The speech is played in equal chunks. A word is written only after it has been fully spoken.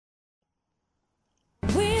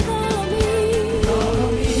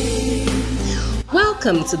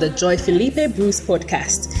Welcome to the Joy-Philippe Bruce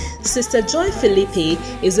podcast. Sister Joy-Philippe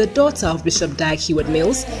is a daughter of Bishop Dag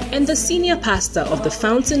Heward-Mills and the senior pastor of the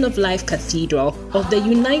Fountain of Life Cathedral of the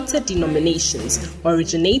United Denominations,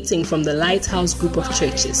 originating from the Lighthouse Group of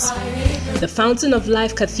Churches. The Fountain of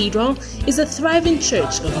Life Cathedral is a thriving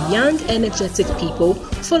church of young, energetic people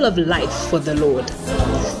full of life for the Lord.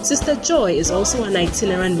 Sister Joy is also an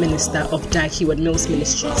itinerant minister of Dag Heward-Mills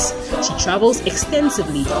Ministries. She travels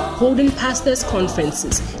extensively, holding pastors' conferences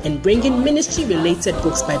and bringing ministry-related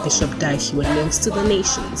books by Bishop Dag Heward-Mills to the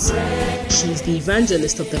nations. She is the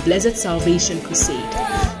evangelist of the Blessed Salvation Crusade.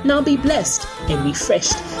 Now be blessed and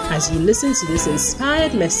refreshed as you listen to this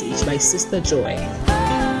inspired message by Sister Joy.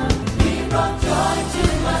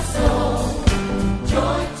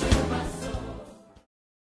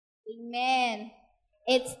 Amen.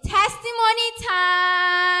 It's testimony time.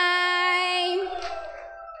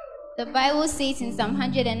 The Bible says in Psalm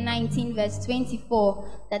 119 verse 24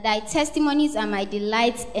 that thy testimonies are my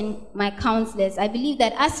delights and my counselors. I believe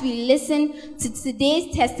that as we listen to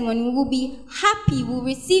today's testimony, we will be happy, we'll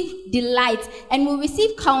receive delight, and we'll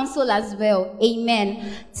receive counsel as well.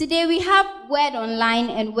 Amen. Today we have Word Online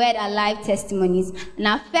and Word Alive testimonies. And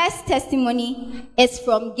our first testimony is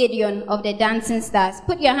from Gideon of the Dancing Stars.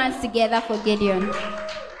 Put your hands together for Gideon.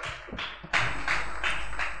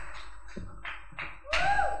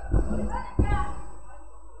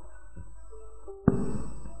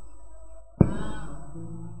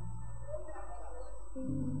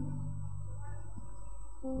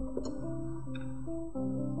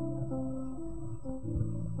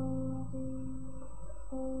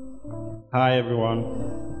 Hi everyone,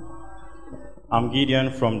 I'm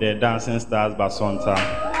Gideon from the Dancing Stars Basonta.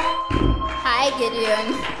 Hi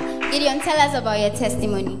Gideon. Gideon, tell us about your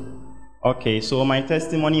testimony. Okay, so my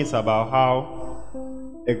testimony is about how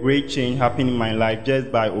a great change happened in my life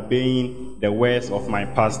just by obeying the words of my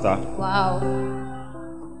pastor. Wow.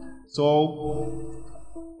 So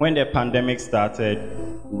when the pandemic started,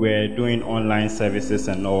 we were doing online services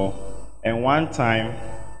and all. And one time,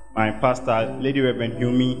 my pastor, Lady Reverend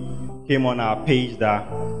Humi, came on our page that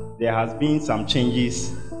there has been some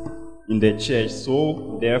changes in the church.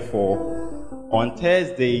 So therefore, on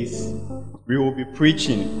Thursdays, we will be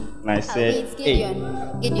preaching. And I said, wait,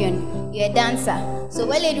 Gideon, you're a dancer. So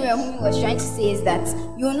what Lady Reverend Humi was trying to say is that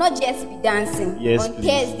you will not just be dancing. Yes, on please.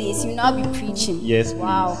 Thursdays, you will now be preaching. Yes,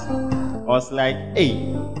 wow. please. I was like,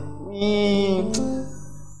 hey,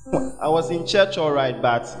 I was in church all right,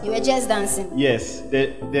 but you were just dancing. Yes,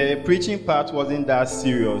 the preaching part wasn't that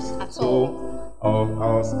serious.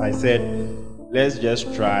 I said, let's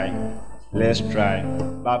just try. Let's try.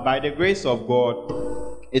 But by the grace of God,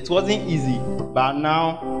 it wasn't easy. But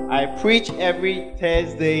now I preach every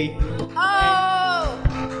Thursday. Oh!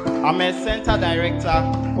 I'm a center director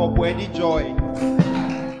for Bwedi Joy.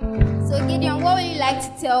 So Gideon, what would you like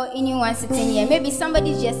to tell anyone sitting here? Maybe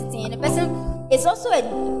somebody's just sitting here. The person is also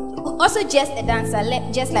just a dancer,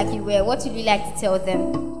 just like you were. What would you like to tell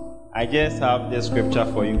them? I just have the scripture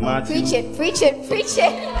for you. Matthew. Preach it.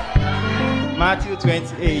 Matthew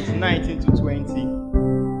 28, 19 to 20.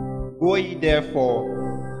 Go ye therefore,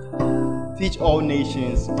 teach all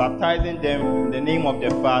nations, baptizing them in the name of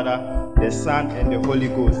the Father, the Son, and the Holy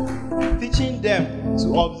Ghost, teaching them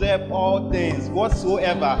to observe all things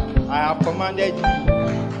whatsoever I have commanded you.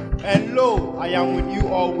 And lo, I am with you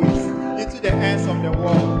always, into the ends of the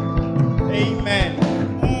world. Amen.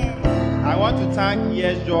 I want to thank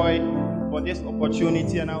ES Joy for this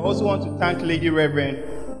opportunity, and I also want to thank Lady Reverend.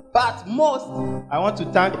 But most, I want to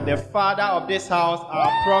thank the father of this house,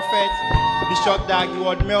 our prophet, Bishop Dag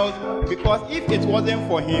Heward-Mills, because if it wasn't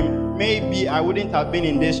for him, maybe I wouldn't have been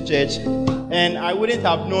in this church, and I wouldn't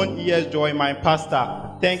have known ES Joy, my pastor.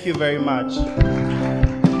 Thank you very much.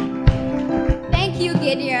 Thank you,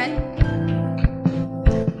 Gideon,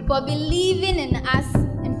 for believing in us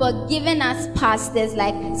and for giving us pastors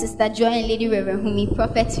like Sister Joy and Lady Reverend Humi.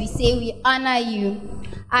 Prophets, we say we honor you.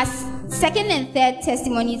 Our second and third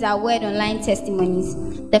testimonies are Word Online testimonies.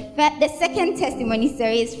 The second testimony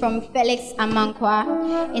series is from Felix Amankwa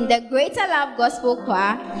in the Greater Love Gospel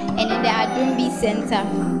Choir and in the Adumbi Center.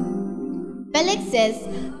 Felix says,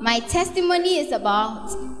 my testimony is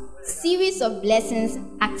about series of blessings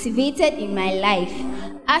activated in my life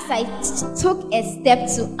as I took a step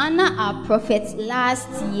to honor our prophets last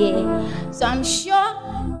year. So I'm sure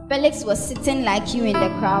Felix was sitting like you in the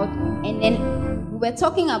crowd, and then we're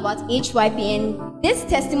talking about HYP, and this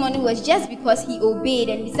testimony was just because he obeyed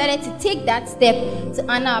and decided to take that step to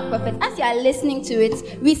honor our prophet. As you are listening to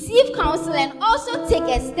it, receive counsel and also take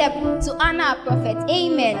a step to honor our prophet.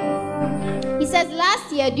 Amen. He says,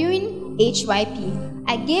 last year during HYP,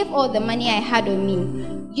 I gave all the money I had on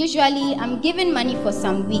me. Usually, I'm given money for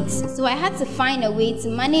some weeks, so I had to find a way to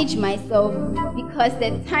manage myself because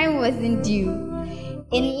the time wasn't due.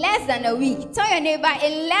 In less than a week, tell your neighbor,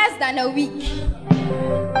 in less than a week,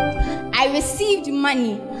 I received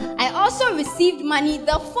money. I also received money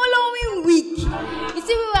the following week. You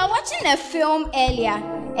see, we were watching a film earlier,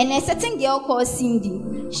 and a certain girl called Cindy,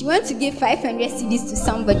 she went to give 500 CDs to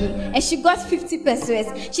somebody, and she got 50 pesos.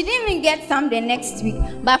 She didn't even get some the next week.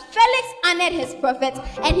 But Felix honored his prophet,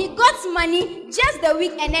 and he got money just the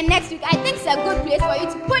week, and then next week. I think it's a good place for you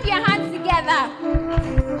to put your hands together.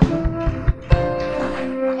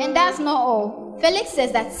 And that's not all. Felix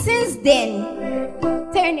says that since then,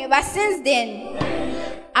 tell your neighbor, since then,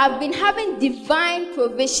 I've been having divine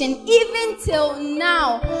provision even till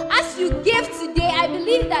now. As you give today, I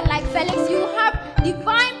believe that like Felix, you have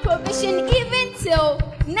divine provision even till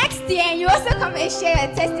next year, and you also come and share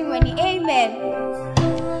your testimony. Amen.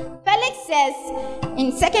 Felix says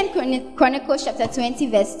in 2 Chronicles chapter 20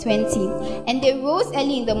 verse 20, and they rose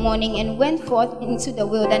early in the morning and went forth into the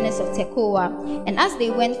wilderness of Tekoa. And as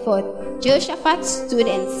they went forth, Jehoshaphat stood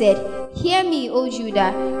and said, Hear me, O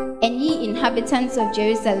Judah, and ye inhabitants of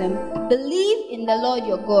Jerusalem. Believe in the Lord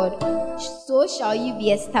your God, so shall you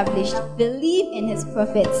be established. Believe in his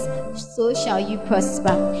prophets, so shall you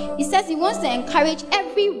prosper. He says he wants to encourage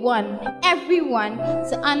everyone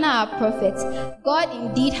to honor our prophets. God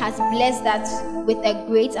indeed has blessed that with a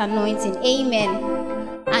great anointing. Amen.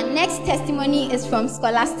 Our next testimony is from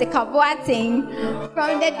Scholastica Boateng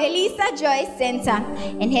from the Delisa Joy Center,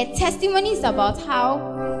 and her testimony is about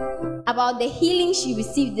the healing she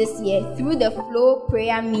received this year through the flow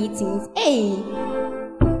prayer meetings.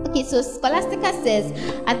 Okay, so Scholastica says,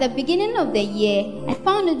 at the beginning of the year, I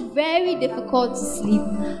found it very difficult to sleep.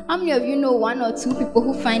 How many of you know one or two people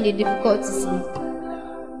who find it difficult to sleep?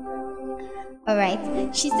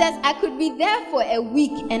 Alright, she says, I could be there for a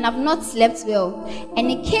week and I've not slept well.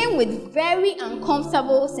 And it came with very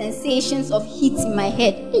uncomfortable sensations of heat in my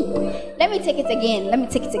head. Let me take it again.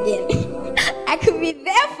 I could be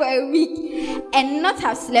there for a week and not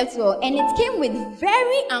have slept well. And it came with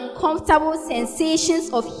very uncomfortable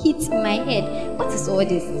sensations of heat in my head. What is all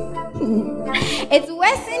this? It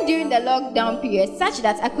worsened during the lockdown period, such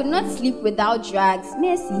that I could not sleep without drugs,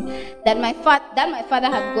 mercy, that my father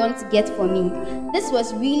had gone to get for me. This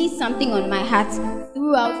was really something on my heart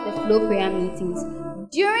throughout the flow prayer meetings.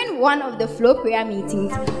 During one of the flow prayer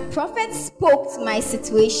meetings, prophet spoke to my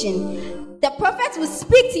situation. The prophet will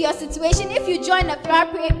speak to your situation if you join the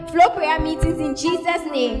flow prayer meetings in Jesus'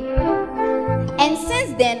 name. And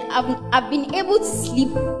since then, I've been able to sleep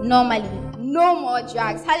normally. No more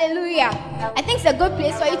drugs. Hallelujah. I think it's a good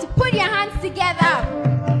place for you to put your hands together.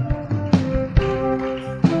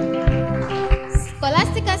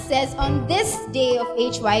 Scholastica says, on this day of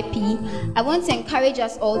HYP, I want to encourage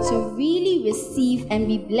us all to really receive and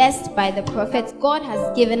be blessed by the prophets God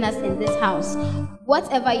has given us in this house.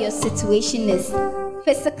 Whatever your situation is,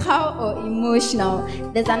 physical or emotional,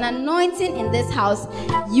 there's an anointing in this house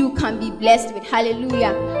you can be blessed with.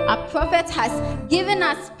 Hallelujah. Our prophet has given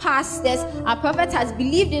us pastors. Our prophet has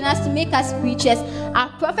believed in us to make us preachers. Our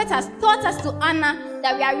prophet has taught us to honor,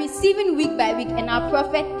 that we are receiving week by week, and our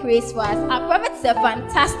prophet prays for us. Our prophet is a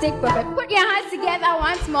fantastic prophet. Put your hands together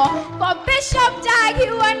once more for Bishop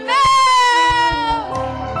Joy-Philippe.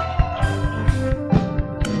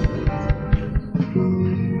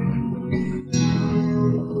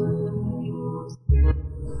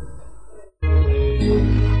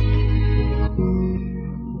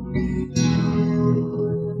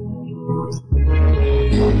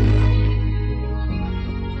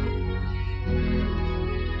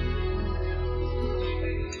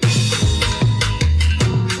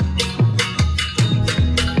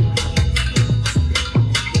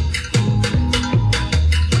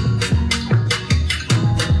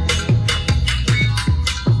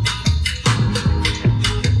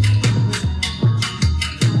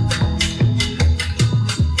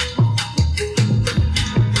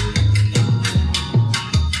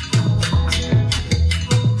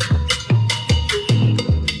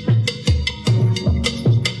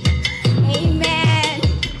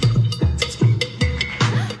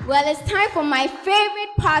 Well, it's time for my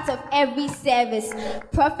favorite part of every service.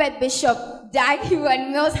 Prophet Bishop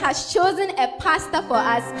Joy-Philippe has chosen a pastor for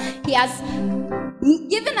us. He has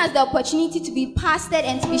given us the opportunity to be pastored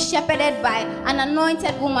and to be shepherded by an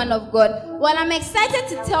anointed woman of God. Well, I'm excited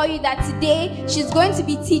to tell you that today she's going to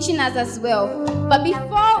be teaching us as well. But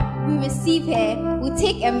before we receive her, we'll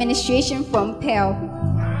take a ministration from Pearl.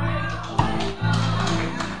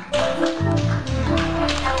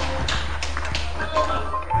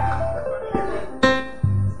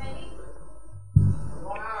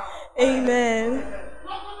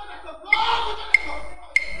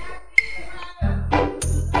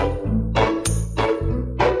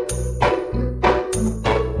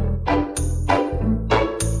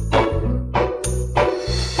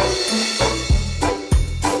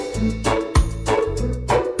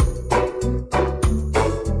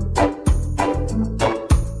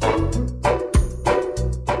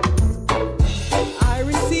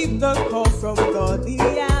 the call from God the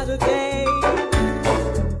other day.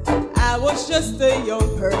 I was just a young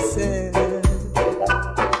person.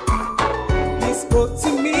 He spoke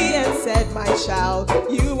to me and said, my child,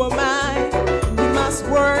 you are mine. You must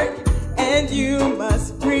work and you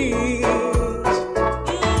must preach.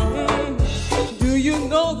 Do you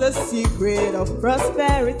know the secret of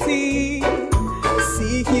prosperity?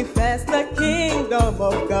 Seek ye first the kingdom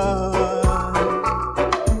of God,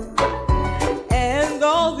 and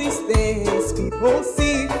all these things people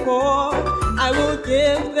seek for, I will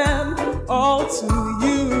give them all to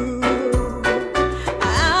you.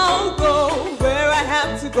 I'll go where I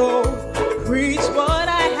have to go, preach what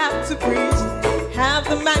I have to preach, have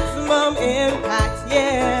the maximum impact,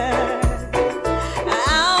 yeah.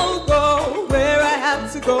 I'll go where I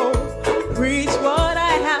have to go, preach what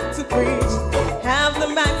I have to preach, have the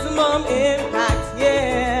maximum impact,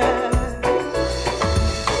 yeah.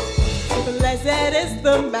 Blessed is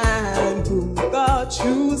the man whom God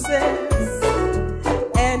chooses,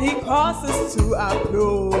 and he causes to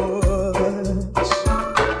approach.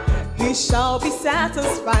 He shall be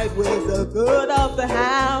satisfied with the good of the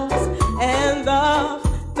house and of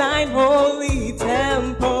thine holy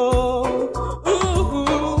temple.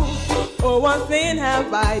 Ooh, oh, one thing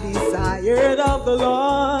have I desired of the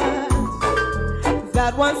Lord,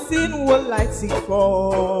 that one sin will I seek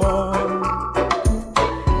for,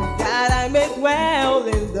 that I may dwell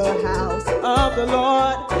in the house of the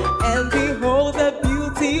Lord and behold the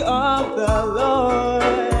beauty of the Lord.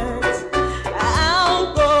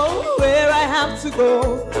 I'll go where I have to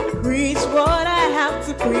go, preach what I have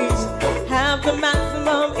to preach, have the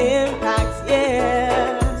maximum impact,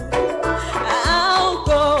 yeah. I'll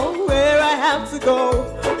go where I have to go,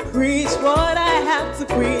 preach what I have to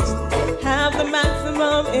preach, have the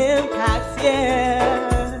maximum impact,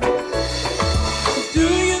 yeah. Do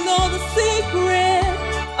you know the secret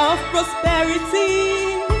of prosperity?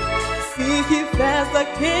 Seek ye first the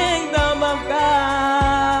kingdom of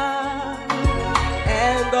God,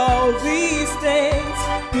 and all these things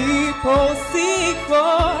people seek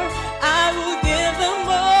for, I will give them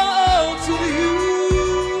all to you.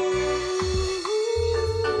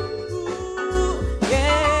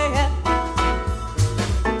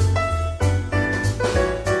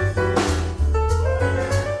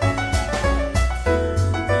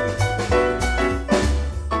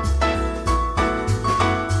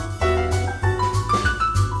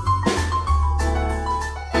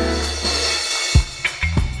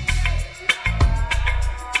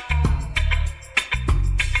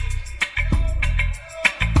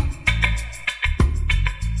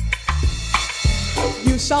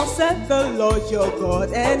 You shall serve the Lord your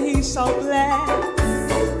God, and he shall bless.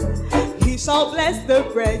 He shall bless the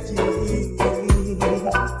bread you eat.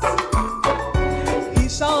 He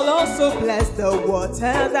shall also bless the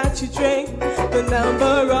water that you drink. The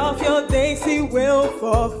number of your days he will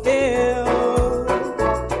fulfill.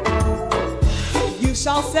 You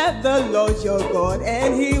shall serve the Lord your God,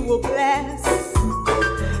 and he will bless.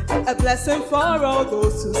 A blessing for all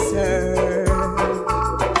those who serve.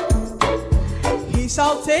 He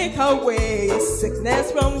shall take away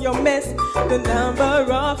sickness from your midst. The number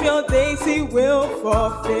of your days he will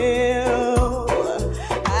fulfill.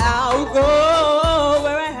 I'll go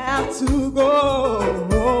where I have to go,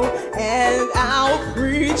 and I'll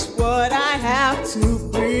preach what I have to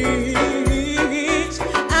preach.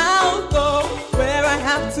 I'll go where I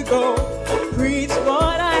have to go, preach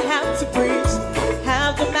what I have to preach,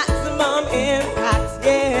 have the maximum impact,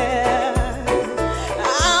 yeah.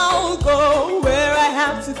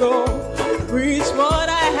 To go, preach what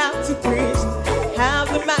I have to preach, have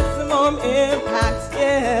the maximum impact,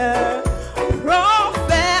 yeah.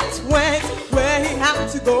 Prophet went where he had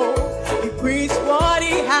to go, he preached what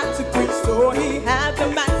he had to preach, so he had the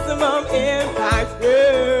maximum impact,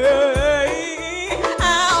 yeah.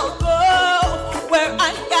 I'll go where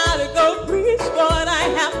I gotta go, preach what I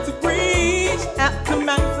have to preach, have the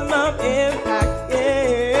maximum impact,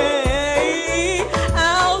 yeah.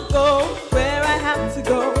 I'll go where I have to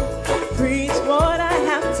go, preach what I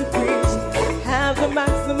have to preach, have the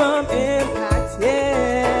maximum impact,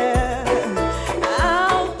 yeah.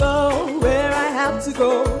 I'll go where I have to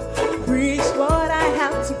go,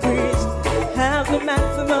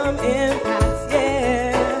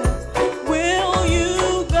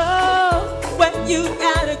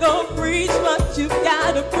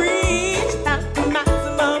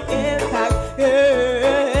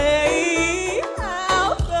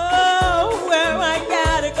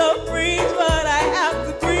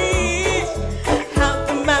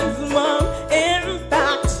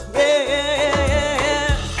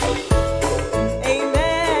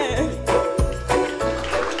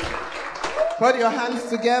 Put your hands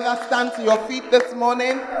together, stand to your feet this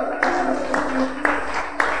morning.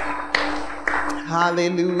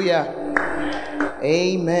 Hallelujah.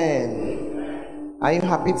 Amen. Are you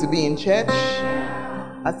happy to be in church?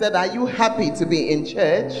 I said, are you happy to be in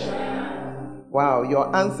church? Wow,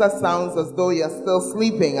 your answer sounds as though you're still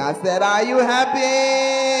sleeping. I said, are you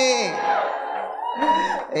happy?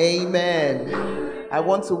 Amen. I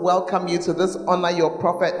want to welcome you to this Honor Your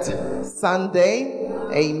Prophet Sunday.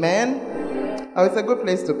 Amen. Oh, it's a good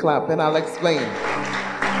place to clap, and I'll explain.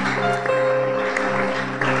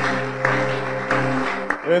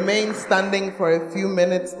 Remain standing for a few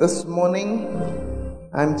minutes this morning.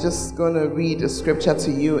 I'm just going to read a scripture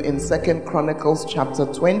to you in 2 Chronicles chapter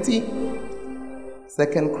 20. 2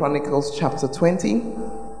 Chronicles chapter 20.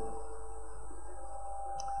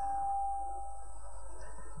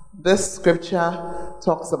 This scripture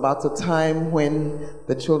talks about a time when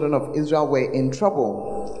the children of Israel were in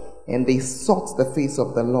trouble and they sought the face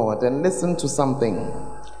of the Lord. And listen to something.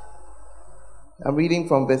 I'm reading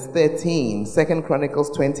from verse 13, 2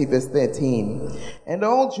 Chronicles 20, verse 13. And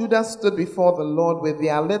all Judah stood before the Lord with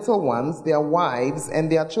their little ones, their wives,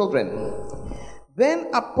 and their children. Then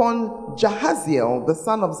upon Jahaziel, the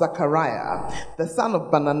son of Zechariah, the son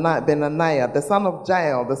of Benaniah, the son of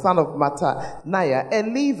Jael, the son of Mattaniah, a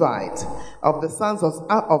Levite of the sons of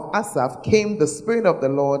Asaph, came the Spirit of the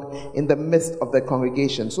Lord in the midst of the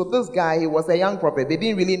congregation. So this guy, he was a young prophet. They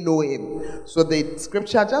didn't really know him. So the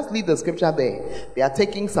scripture, just leave the scripture there. They are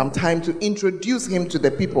taking some time to introduce him to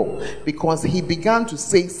the people because he began to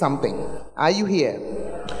say something. Are you here?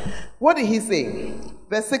 What did he say?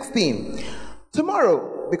 Verse 16.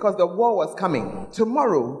 Tomorrow, because the war was coming,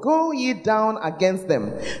 tomorrow go ye down against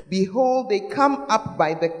them. Behold, they come up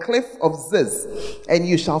by the cliff of Ziz, and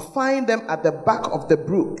you shall find them at the back of the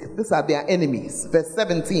brook. These are their enemies. Verse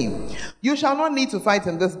 17. You shall not need to fight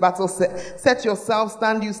in this battle. Set yourself,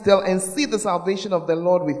 stand you still, and see the salvation of the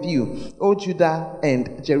Lord with you, O Judah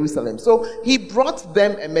and Jerusalem. So he brought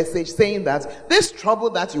them a message saying that this trouble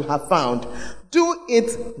that you have found, do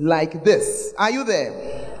it like this. Are you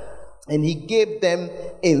there? And he gave them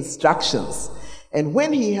instructions. And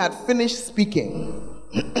when he had finished speaking,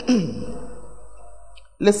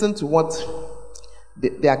 listen to what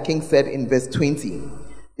their king said in verse 20.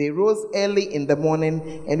 They rose early in the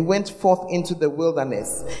morning and went forth into the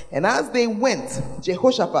wilderness. And as they went,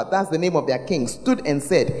 Jehoshaphat, that's the name of their king, stood and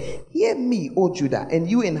said, Hear me, O Judah, and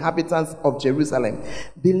you inhabitants of Jerusalem.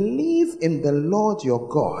 Believe in the Lord your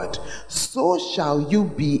God, so shall you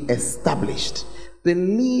be established.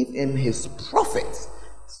 Believe in his prophets,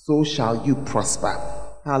 so shall you prosper.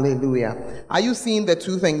 Hallelujah. Are you seeing the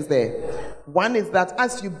two things there? One is that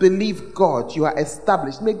as you believe God, you are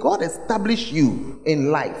established. May God establish you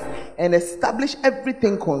in life and establish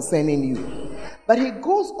everything concerning you. But he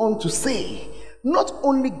goes on to say, not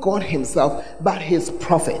only God himself, but his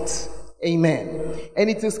prophets. Amen.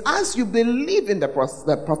 And it is as you believe in the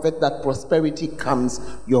prophet that prosperity comes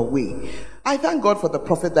your way. I thank God for the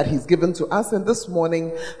prophet that he's given to us. And this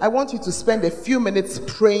morning, I want you to spend a few minutes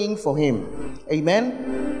praying for him.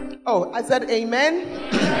 Amen. Oh, I said amen.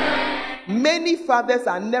 Many fathers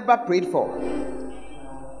are never prayed for.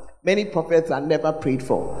 Many prophets are never prayed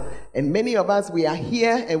for. And many of us, we are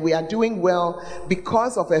here and we are doing well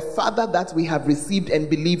because of a father that we have received and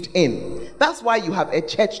believed in. That's why you have a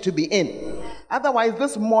church to be in. Otherwise,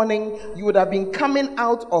 this morning, you would have been coming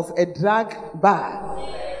out of a drag bar.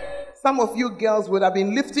 Some of you girls would have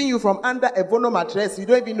been lifting you from under a Vono mattress. You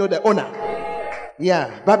don't even know the owner.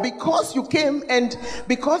 Yeah, but because you came and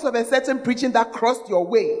because of a certain preaching that crossed your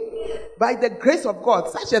way, by the grace of God,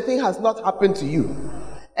 such a thing has not happened to you.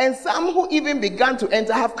 And some who even began to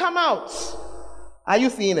enter have come out. Are you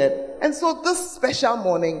seeing it? And so this special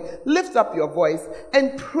morning, lift up your voice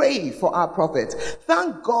and pray for our prophet.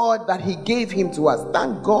 Thank God that he gave him to us.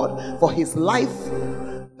 Thank God for his life.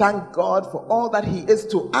 Thank God for all that he is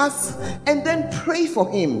to us. And then pray for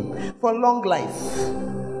him for long life.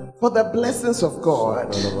 For the blessings of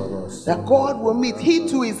God, that God will meet. He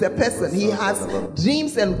too is a person. He has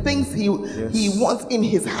dreams and things he wants in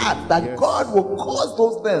his heart, that God will cause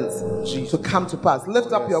those things to come to pass.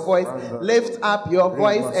 Lift up your voice. Lift up your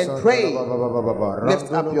voice and pray.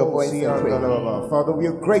 Lift up your voice and pray. Father, we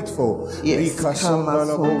are grateful. Yes. For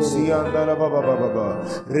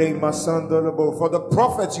the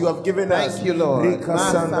prophets you have given us. Thank you, Lord.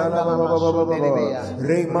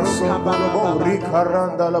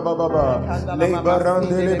 baba. Le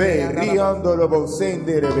barandelebe, riandolobo,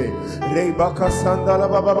 senderebe. Re bakasandala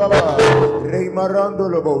baba baba. Re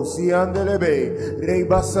marandolobo, siandelebe. Re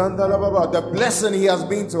basandala baba. The blessing he has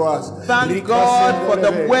been to us. Thank God for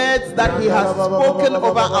the words that he has spoken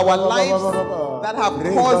over our lives that have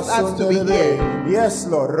caused us to be here. Yes,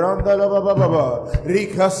 Lord. Randala baba baba.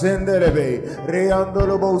 Rika sendelebe.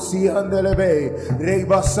 Reandolobo siandelebe. Re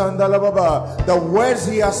basandala baba. The words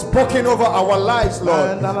he has spoken over our lives,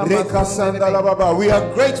 Lord. Rika sandala baba. We are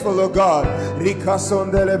grateful, O God. Rika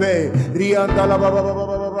sondelebe. Riandala baba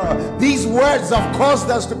baba. These words have caused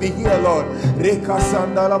us to be here, Lord.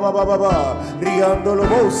 Rekasandala baba baba, riandolo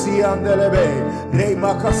bosi andelebe, re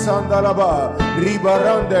makasandala ba,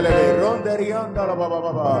 ribarandelebe, ronde riandala baba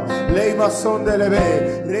baba, le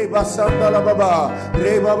masondelebe, re basandala baba,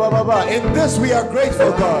 re baba baba. In this we are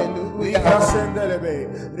grateful, God. Thank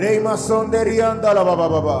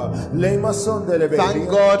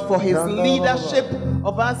God for his leadership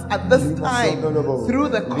of us at this time through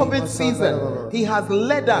the COVID season. He has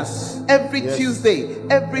led us every Tuesday,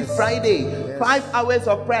 every Friday, 5 hours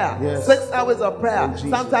of prayer, 6 hours of prayer,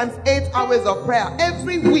 sometimes 8 hours of prayer.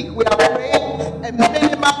 Every week we are praying a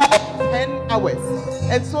minimum of 10 hours.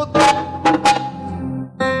 And so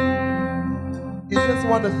you just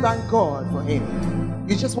want to thank God for him.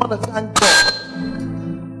 You just want to thank God.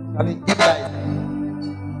 I mean, you guys,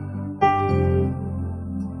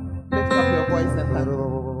 lift up your voice and thank him.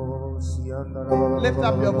 Lift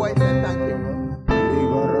up your voice and thank him.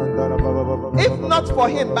 If not for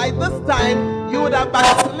him, by this time you would have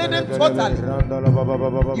backslidden totally.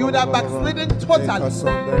 You would have backslidden totally,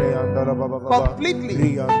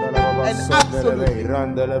 completely and absolutely.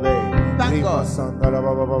 Thank God. Thank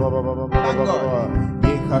God.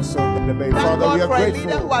 Thank God for a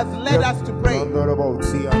leader who has led us to pray.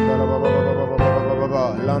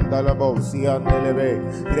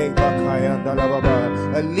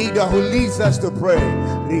 A leader who leads us to pray.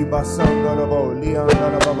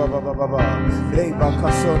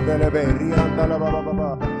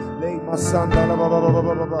 Masandala baba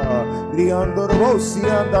baba baba, riando rosi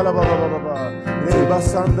andala baba baba, reba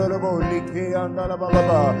sandala bolike andala baba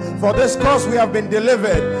baba. For this cause we have been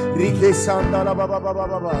delivered. Rike sandala baba baba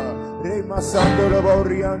baba, rema sandala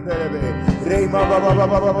boriandele, rema baba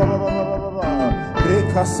baba baba baba baba,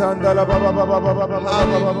 reka sandala baba baba baba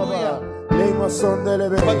baba baba.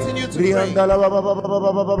 Continue to pray.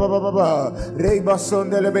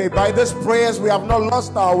 By these prayers we have not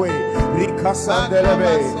lost our way.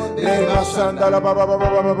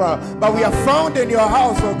 But we are found in your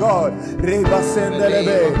house, oh God.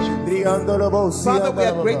 Father, we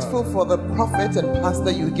are grateful for the prophet and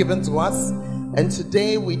pastor you've given to us. And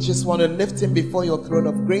today we just want to lift him before your throne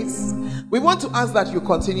of grace. We want to ask that you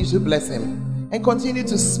continue to bless him and continue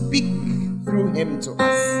to speak through him to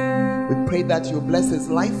us. We pray that you bless his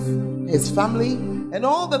life, his family, and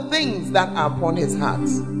all the things that are upon his heart.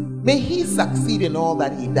 May he succeed in all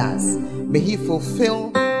that he does. May he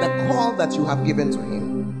fulfill the call that you have given to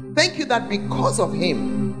him. Thank you that because of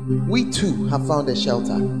him, we too have found a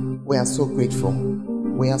shelter. We are so grateful.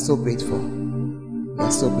 We are so grateful. We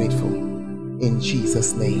are so grateful. In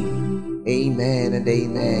Jesus' name, amen and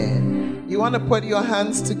amen. You want to put your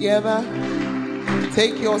hands together?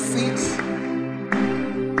 Take your seat.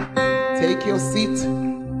 Take your seat.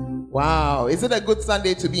 Wow. Is it a good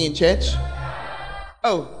Sunday to be in church?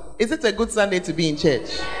 Oh, is it a good Sunday to be in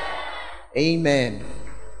church? Amen.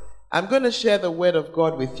 I'm going to share the word of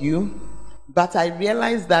God with you, but I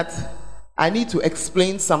realize that I need to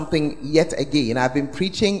explain something yet again. I've been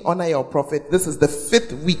preaching Honor Your Prophet. This is the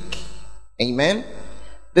 5th week. Amen.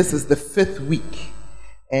 This is the 5th week.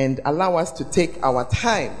 And allow us to take our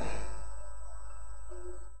time.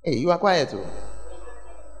 Hey, you are quiet too.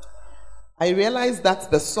 I realized that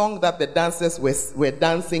the song that the dancers were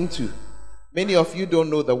dancing to, many of you don't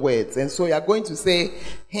know the words. And so you are going to say,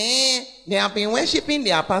 hey, they have been worshiping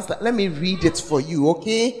their pastor. Let me read it for you,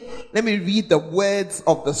 okay? Let me read the words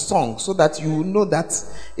of the song so that you know that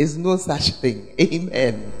is no such thing.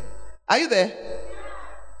 Amen. Are you there?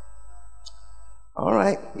 All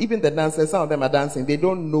right. Even the dancers, some of them are dancing. They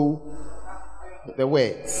don't know the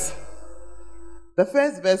words. The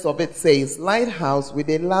first verse of it says, Lighthouse, we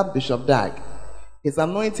did love Bishop Dag. His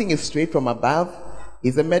anointing is straight from above.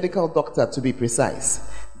 He's a medical doctor, to be precise.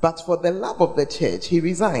 But for the love of the church, he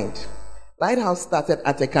resigned. Lighthouse started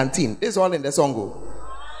at a canteen. This is all in the song.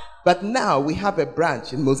 But now we have a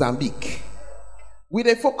branch in Mozambique. We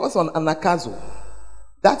dey focus on Anakazo.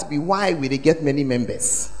 That be why we dey get many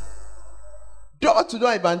members.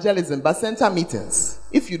 Door-to-door evangelism, but center meetings.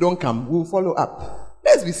 If you don't come, we'll follow up.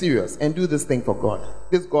 Let's be serious and do this thing for God.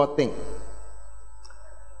 This God thing.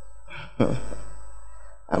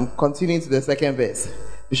 I'm continuing to the second verse.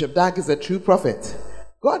 Bishop Dag is a true prophet.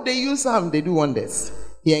 God, they use some, they do wonders.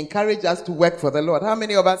 He encouraged us to work for the Lord. How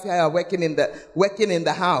many of us here are working in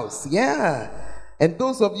the house? Yeah. And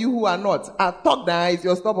those of you who are not, I've talked now, it's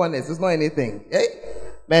your stubbornness. It's not anything. Hey,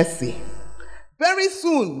 mercy. Very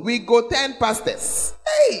soon, we go 10 pastors.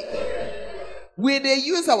 Hey, will they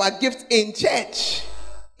use our gift in church?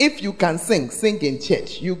 If you can sing, sing in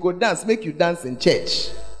church. You go dance, make you dance in church.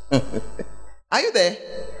 Are you there?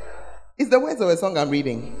 It's the words of a song I'm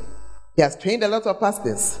reading. He has trained a lot of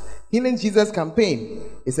pastors. Healing Jesus campaign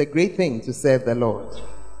is a great thing to serve the Lord.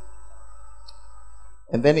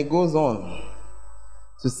 And then it goes on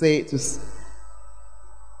to say, to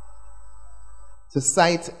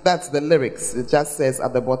cite, that's the lyrics. It just says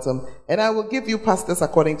at the bottom, and I will give you pastors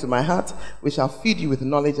according to my heart, which shall feed you with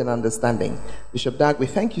knowledge and understanding. Bishop Dag, we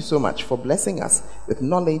thank you so much for blessing us with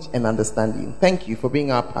knowledge and understanding. Thank you for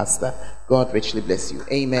being our pastor. God richly bless you.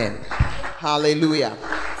 Amen. Hallelujah.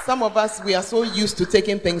 Some of us, we are so used to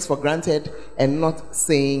taking things for granted and not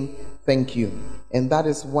saying thank you. And that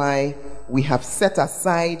is why we have set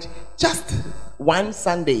aside just one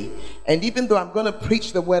Sunday. And even though I'm going to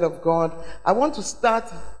preach the word of God, I want to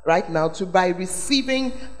start right now by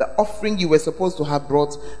receiving the offering you were supposed to have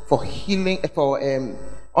brought for healing, for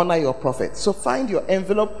honor your prophet. So find your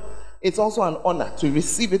envelope. It's also an honor to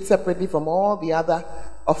receive it separately from all the other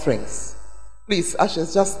offerings. Please,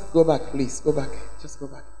 ushers, just go back. Please, go back. Just go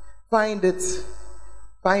back. Find it.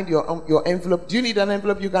 Find your envelope. Do you need an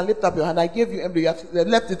envelope? You can lift up your hand. I gave you envelope. You have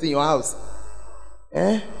left it in your house.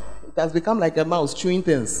 It has become like a mouse chewing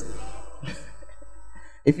things.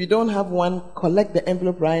 If you don't have one, collect the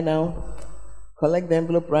envelope right now. Collect the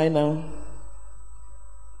envelope right now.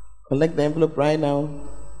 Collect the envelope right now.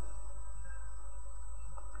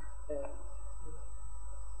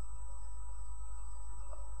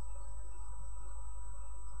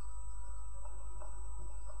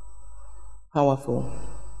 Powerful.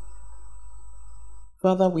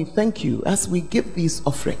 Father, we thank you as we give these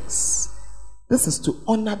offerings. This is to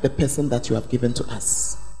honor the person that you have given to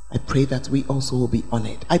us. I pray that we also will be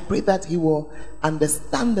honored. I pray that he will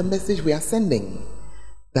understand the message we are sending,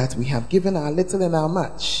 that we have given our little and our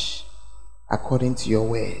much according to your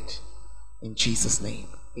word. In Jesus' name,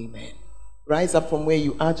 amen. Rise up from where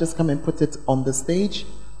you are. Just come and put it on the stage.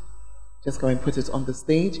 Just come and put it on the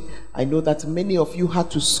stage. I know that many of you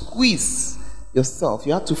had to squeeze yourself.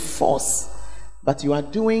 You had to force. But you are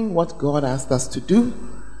doing what God asked us to do.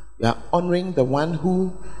 You are honoring the one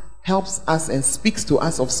who helps us and speaks to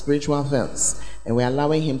us of spiritual things. And we're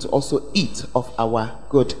allowing him to also eat of our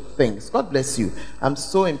good things. God bless you. I'm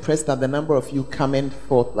so impressed at the number of you coming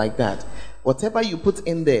forth like that. Whatever you put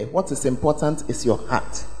in there, what is important is your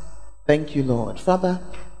heart. Thank you, Lord. Father,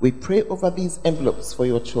 we pray over these envelopes for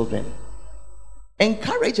your children.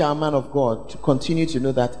 Encourage our man of God to continue to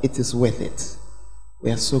know that it is worth it.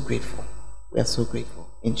 We are so grateful. We are so grateful.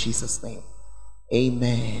 In Jesus' name.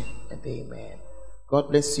 Amen and amen. God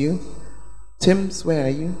bless you. Tim's, where are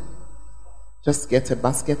you? Just get a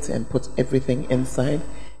basket and put everything inside.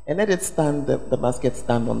 And let it stand, the basket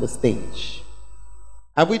stand on the stage.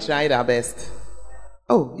 Have we tried our best?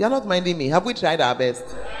 Oh, you're not minding me. Have we tried our best?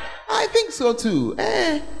 I think so too.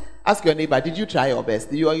 Ask your neighbor, did you try your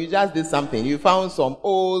best? You just did something. You found some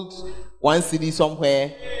old 1 CD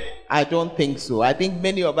somewhere. I don't think so. I think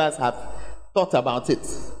many of us have thought about it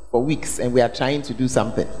for weeks and we are trying to do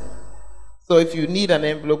something. So if you need an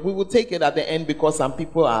envelope, we will take it at the end because some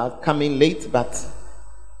people are coming late, but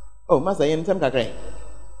Master,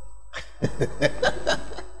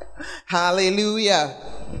 hallelujah.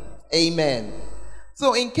 Amen.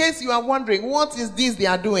 So in case you are wondering, what is this they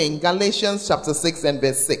are doing? Galatians chapter 6 and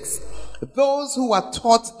verse 6. Those who are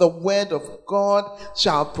taught the word of God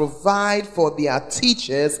shall provide for their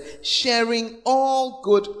teachers, sharing all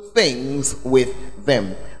good things with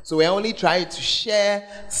them. So we're only trying to share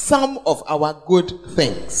some of our good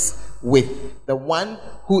things with the one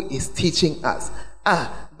who is teaching us.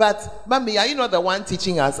 But Mami, are you not the one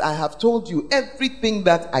teaching us? I have told you everything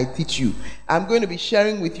that I teach you. I'm going to be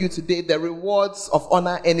sharing with you today the rewards of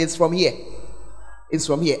honor, and it's from here. It's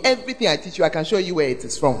from here. Everything I teach you, I can show you where it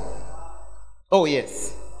is from. Oh,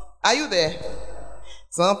 yes. Are you there?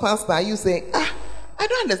 So, Pastor, are you saying, I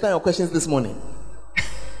don't understand your questions this morning.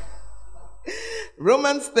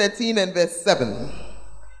 Romans 13 and verse 7.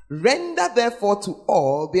 Render therefore to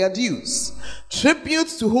all their dues. Tribute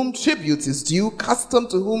to whom tribute is due, custom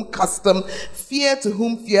to whom custom, fear to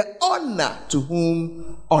whom fear, honor to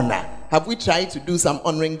whom honor. Have we tried to do some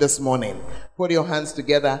honoring this morning? Put your hands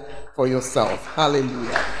together for yourself.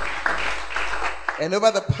 Hallelujah. And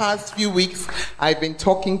over the past few weeks, I've been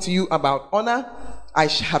talking to you about honor. I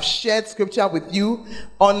have shared scripture with you,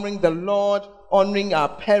 honoring the Lord, honoring our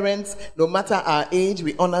parents, no matter our age,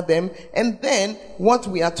 we honor them. And then what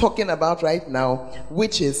we are talking about right now,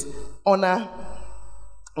 which is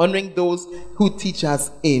honoring those who teach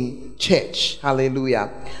us in church.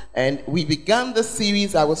 Hallelujah. And we began the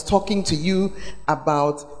series. I was talking to you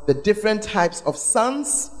about the different types of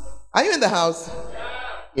sons. Are you in the house?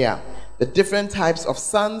 Yeah. The different types of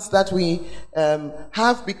sons that we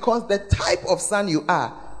have, because the type of son you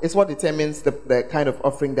are is what determines the kind of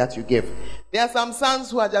offering that you give. There are some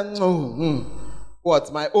sons who are just,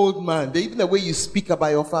 what, my old man. Even the way you speak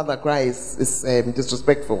about your father Christ is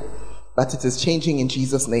disrespectful. But it is changing in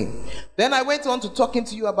Jesus' name. Then I went on to talking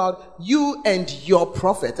to you about you and your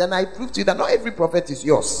prophet. And I proved to you that not every prophet is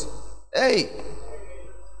yours. Hey.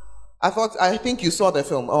 I think you saw the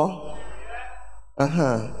film. Oh.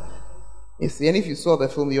 You see, and if you saw the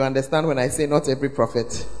film, you understand when I say not every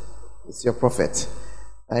prophet is your prophet.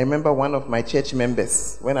 I remember one of my church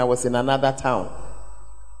members, when I was in another town,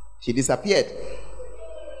 she disappeared.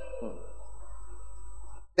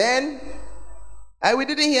 Then, we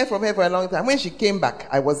didn't hear from her for a long time. When she came back,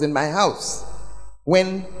 I was in my house.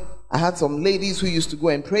 When I had some ladies who used to go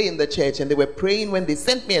and pray in the church, and they were praying when they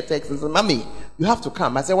sent me a text and said, "Mommy, you have to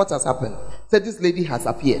come." I said, "What has happened?" Said, "This lady has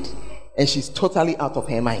appeared, and she's totally out of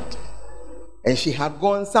her mind. And she had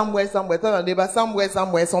gone somewhere, tell her neighbor, somewhere,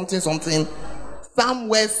 something,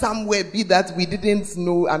 somewhere, be that we didn't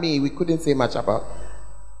know, we couldn't say much about."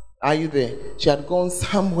 Are you there? She had gone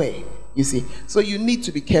somewhere, you see. So you need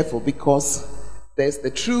to be careful, because there's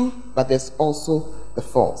the true, but there's also the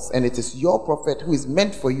false. And it is your prophet who is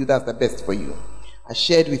meant for you that's the best for you. I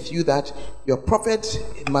shared with you that your prophet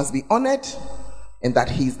must be honored, and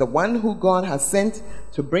that he's the one who God has sent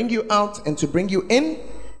to bring you out and to bring you in.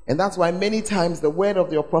 And that's why many times the word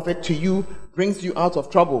of your prophet to you brings you out of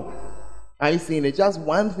trouble. Are you seeing it? Just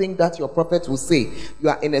one thing that your prophet will say. You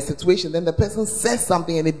are in a situation, then the person says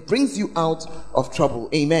something and it brings you out of trouble.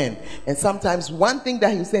 Amen. And sometimes one thing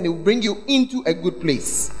that he's saying, it will bring you into a good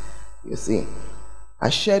place. You see. I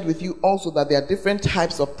shared with you also that there are different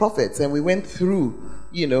types of prophets, and we went through,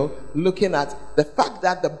 looking at the fact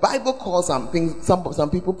that the Bible calls some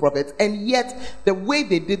people prophets, and yet the way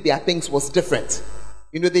they did their things was different.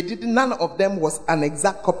 None of them was an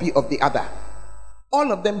exact copy of the other.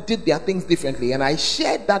 All of them did their things differently. And I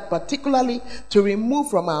shared that particularly to remove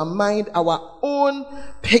from our mind our own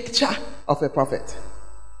picture of a prophet.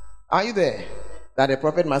 Are you there? That a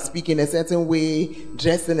prophet must speak in a certain way,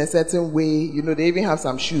 dress in a certain way. They even have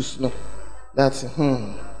some shoes. No. That's,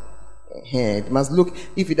 it must look,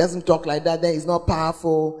 if he doesn't talk like that, then he's not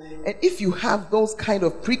powerful. And if you have those kind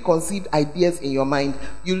of preconceived ideas in your mind,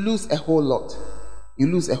 you lose a whole lot.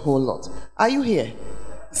 Are you here?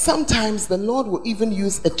 Sometimes the Lord will even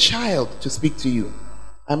use a child to speak to you.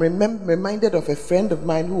 I'm reminded of a friend of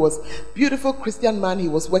mine who was a beautiful Christian man. He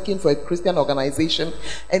was working for a Christian organization,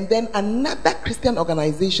 and then another Christian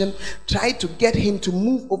organization tried to get him to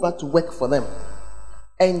move over to work for them.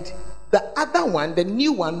 And the other one, the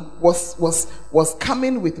new one, was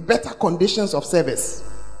coming with better conditions of service.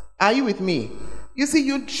 Are you with me? You see,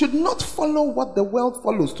 you should not follow what the world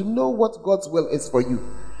follows to know what God's will is for you.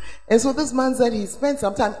 And so this man said he spent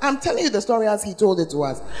some time, I'm telling you the story as he told it to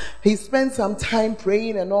us. He spent some time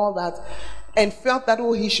praying and all that, and felt that,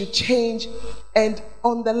 he should change. And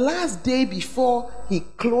on the last day before he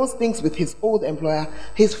closed things with his old employer,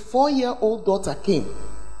 his 4-year-old daughter came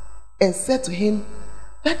and said to him,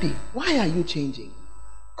 "Daddy, why are you changing?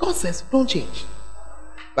 God says, don't change."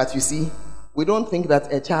 But you see, we don't think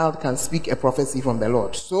that a child can speak a prophecy from the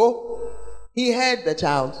Lord. So he heard the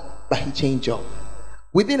child, but he changed job.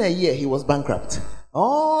 Within a year, he was bankrupt.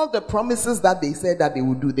 All the promises that they said that they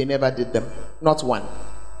would do, they never did them. Not one.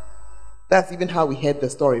 That's even how we heard the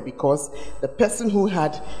story, because the person who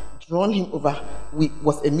had drawn him over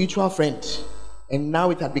was a mutual friend. And now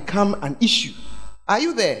it had become an issue. Are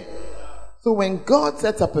you there? So when God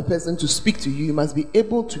sets up a person to speak to you, you must be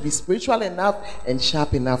able to be spiritual enough and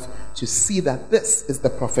sharp enough to see that this is the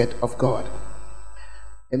prophet of God.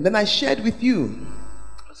 And then I shared with you.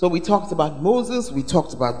 So we talked about Moses, we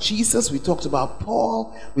talked about Jesus, we talked about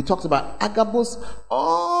Paul, we talked about Agabus,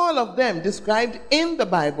 all of them described in the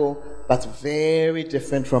Bible, but very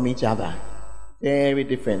different from each other. Very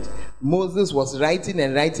different. Moses was writing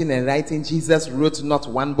and writing and writing. Jesus wrote not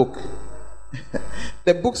one book.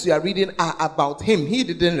 The books you are reading are about him. He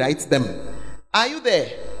didn't write them. Are you there?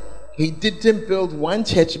 He didn't build one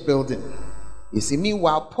church building. You see,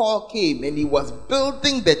 meanwhile, Paul came and he was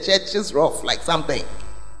building the churches rough like something.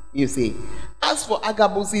 You see, As for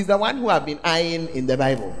Agabus, he's the one who I've been eyeing in the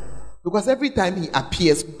Bible. Because every time he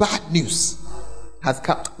appears, bad news has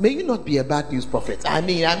come. May you not be a bad news prophet. I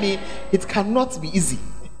mean, it cannot be easy.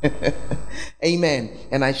 Amen.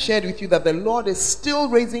 And I shared with you that the Lord is still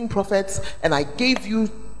raising prophets, and I gave you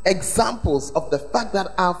examples of the fact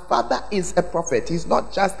that our Father is a prophet. He's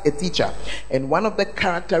not just a teacher. And one of the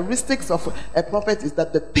characteristics of a prophet is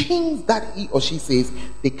that the things that he or she says,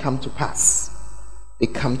 they come to pass. They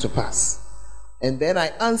come to pass. And then I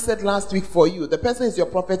answered last week for you. The person is your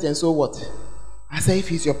prophet, and so what? I say, if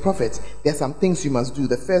he's your prophet, there are some things you must do.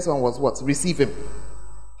 The first one was what? Receive him.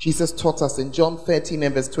 Jesus taught us in John 13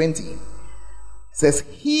 and verse 20. It says,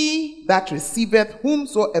 he that receiveth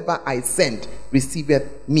whomsoever I send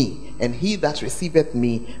receiveth me, and he that receiveth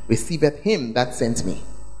me receiveth him that sent me.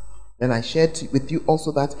 Then I shared with you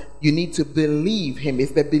also that you need to believe him.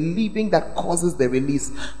 It's the believing that causes the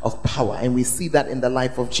release of power, and we see that in the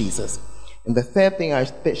life of Jesus. And the third thing I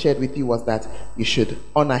shared with you was that you should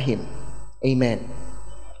honor him. Amen.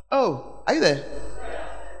 Oh, are you there?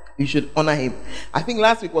 You should honor him. I think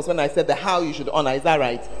last week was when I said the how you should honor. Is that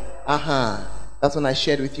right? That's when I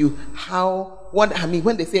shared with you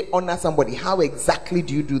when they say honor somebody, how exactly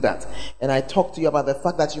do you do that? And I talked to you about the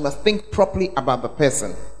fact that you must think properly about the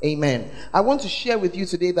person. Amen. I want to share with you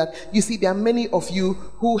today that, you see, there are many of you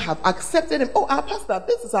who have accepted him. Oh, our pastor,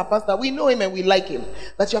 this is our pastor. We know him and we like him.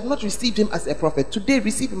 That you have not received him as a prophet. Today,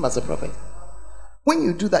 receive him as a prophet. When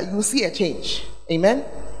you do that, you will see a change. Amen.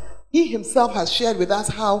 He himself has shared with us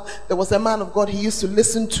how there was a man of God he used to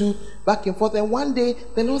listen to back and forth. And one day,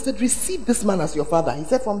 the Lord said, receive this man as your father. He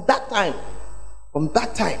said, from that time,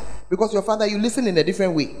 because your father, you listen in a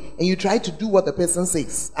different way and you try to do what the person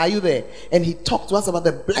says. Are you there? And he talked to us about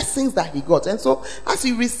the blessings that he got. And so, as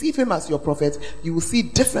you receive him as your prophet, you will see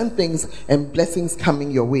different things and blessings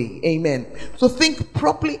coming your way. Amen. So think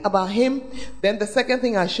properly about him. Then the second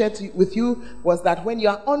thing I shared with you was that when you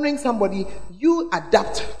are honoring somebody, you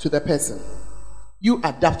adapt to the person. You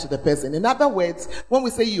adapt to the person. In other words, when we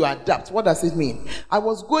say you adapt, what does it mean? I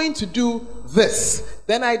was going to do this.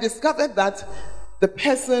 Then I discovered that the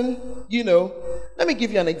person, let me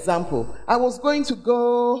give you an example. I was going to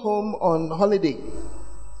go home on holiday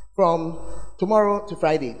from tomorrow to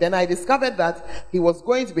Friday. Then I discovered that he was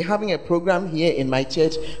going to be having a program here in my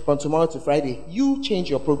church from tomorrow to Friday. You change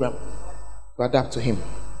your program to adapt to him.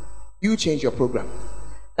 You change your program.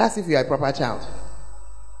 That's if you are a proper child.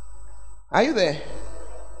 Are you there?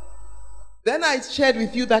 Then I shared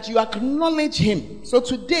with you that you acknowledge him. So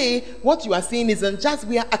today, what you are seeing isn't just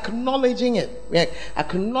we are acknowledging it. We are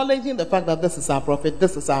acknowledging the fact that this is our prophet,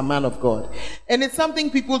 this is our man of God. And it's something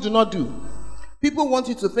people do not do. People want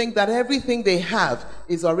you to think that everything they have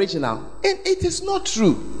is original. And it is not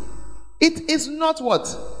true. It is not what?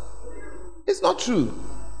 It's not true.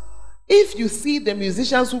 If you see the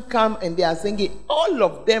musicians who come and they are singing, all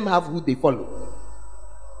of them have who they follow.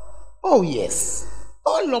 Oh yes.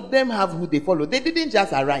 All of them have who they follow. They didn't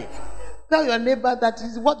just arrive. Tell your neighbor that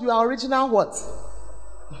is what you are original what?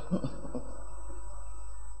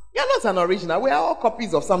 You're not an original. We are all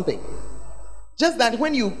copies of something. Just that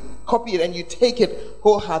when you copy it and you take it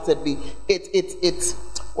wholeheartedly,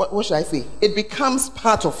 what should I say? It becomes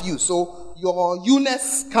part of you. So your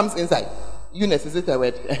you-ness comes inside. You-ness, is it a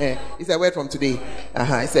word? It's a word from today.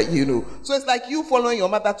 It's a So it's like you following your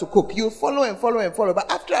mother to cook. You follow and follow and follow.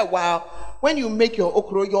 But after a while, when you make your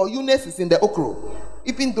okro, your you-ness is in the okro.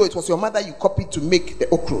 Even though it was your mother you copied to make the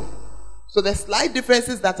okro. So there's slight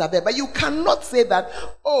differences that are there. But you cannot say that,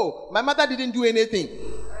 oh, my mother didn't do anything.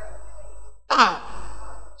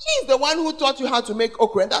 She's the one who taught you how to make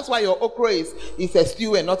okra. And that's why your okra is a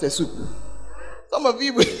stew and not a soup. Some of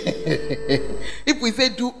you, if we say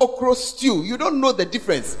do okra stew, you don't know the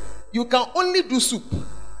difference. You can only do soup.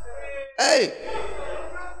 Hey.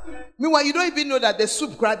 Meanwhile, you don't even know that the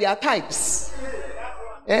soup, there are types.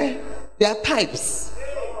 There are types.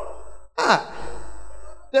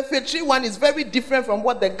 The Fetri one is very different from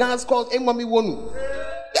what the guys call Emami Wonu.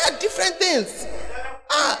 There are different things.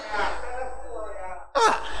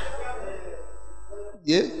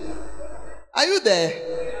 Yeah. Are you there?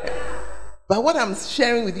 But what I'm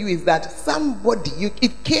sharing with you is that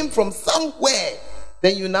it came from somewhere.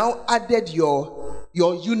 Then you now added your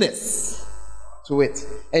you-ness to it.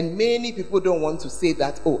 And many people don't want to say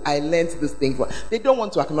that, oh, I learned this thing. They don't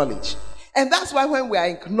want to acknowledge. And that's why when we are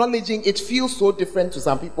acknowledging, it feels so different to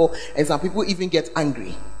some people, and some people even get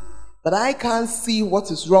angry. But I can't see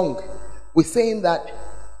what is wrong with saying that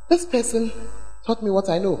this person taught me what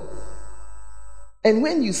I know. And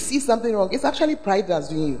when you see something wrong, it's actually pride that's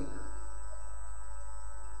doing you.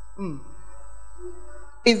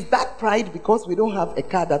 Is that pride because we don't have a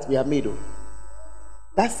car that we have made of?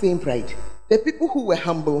 That same pride. The people who were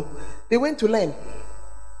humble, they went to learn.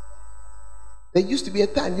 There used to be a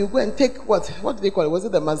time you go and take what do they call it? Was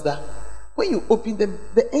it the Mazda? When you open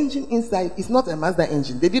the engine inside is not a Mazda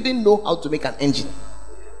engine. They didn't know how to make an engine.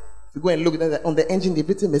 If you go and look at on the engine, they've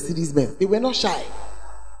written Mercedes-Benz. They were not shy.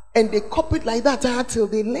 And they copied like that until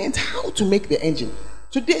they learned how to make the engine.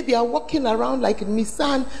 Today they are walking around like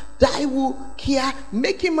Nissan, Daewoo, Kia,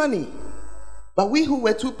 making money. But we who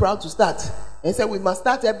were too proud to start and said we must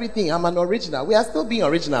start everything, I'm an original. We are still being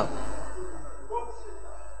original.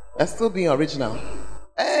 We are still being original.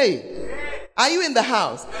 Hey! Are you in the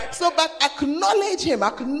house? So, but acknowledge him.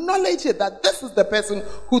 Acknowledge it that this is the person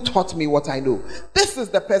who taught me what I know. This is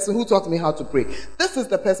the person who taught me how to pray. This is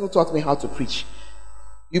the person who taught me how to preach.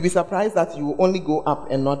 You'll be surprised that you will only go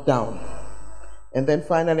up and not down. And then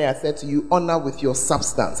finally I said to you, honor with your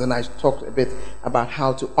substance. And I talked a bit about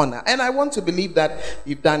how to honor. And I want to believe that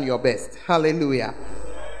you've done your best. Hallelujah.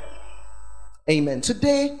 Amen.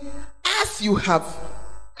 Today, as you have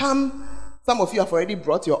come, some of you have already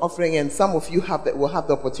brought your offering, and some of you will have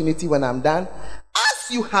the opportunity when I'm done. As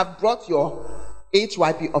you have brought your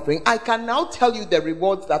HYP offering, I can now tell you the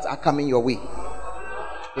rewards that are coming your way.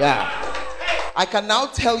 Yeah. I can now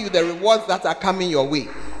tell you the rewards that are coming your way.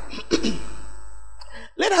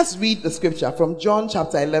 Let us read the scripture from John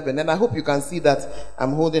chapter 11, and I hope you can see that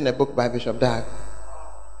I'm holding a book by Bishop Dag.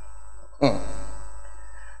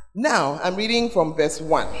 Now, I'm reading from verse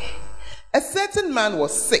 1. A certain man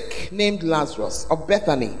was sick, named Lazarus, of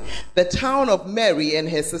Bethany, the town of Mary and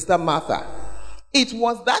her sister Martha. It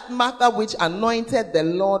was that Martha which anointed the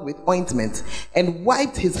Lord with ointment and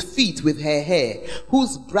wiped his feet with her hair,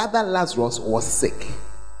 whose brother Lazarus was sick.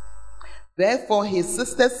 Therefore his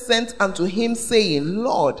sisters sent unto him, saying,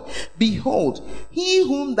 Lord, behold, he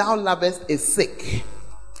whom thou lovest is sick.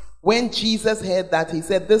 When Jesus heard that, he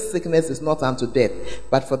said, this sickness is not unto death,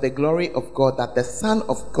 but for the glory of God, that the Son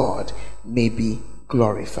of God may be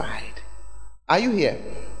glorified. Are you here?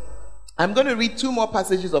 I'm going to read 2 more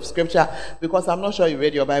passages of scripture because I'm not sure you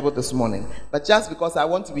read your Bible this morning. But just because I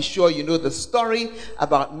want to be sure you know the story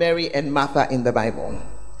about Mary and Martha in the Bible.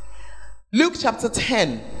 Luke chapter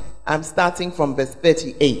 10, I'm starting from verse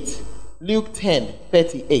 38. Luke 10,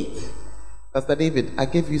 38. Pastor David, I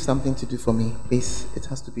gave you something to do for me. Please, it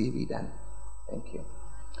has to be redone. Thank you.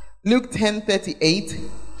 Luke 10:38.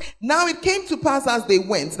 Now it came to pass as they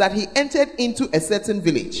went that he entered into a certain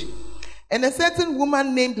village. And a certain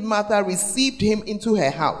woman named Martha received him into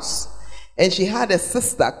her house. And she had a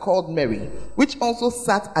sister called Mary, which also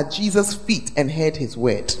sat at Jesus' feet and heard his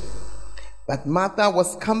word. But Martha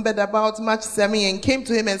was cumbered about much serving and came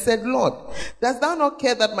to him and said, Lord, dost thou not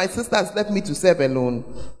care that my sister has left me to serve alone?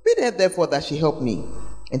 Bid her therefore that she help me.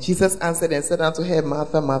 And Jesus answered and said unto her,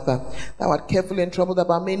 Martha, Martha, thou art careful and troubled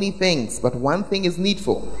about many things, but one thing is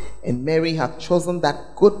needful, and Mary hath chosen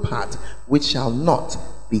that good part which shall not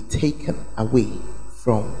be taken away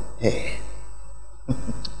from her.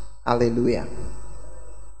 Hallelujah.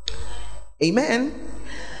 Amen.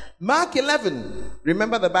 Mark 11.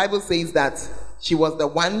 Remember, the Bible says that she was the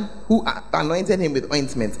one who anointed him with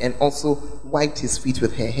ointment and also wiped his feet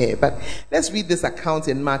with her hair. But let's read this account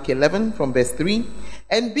in Mark 11 from verse 3.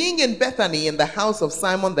 And being in Bethany in the house of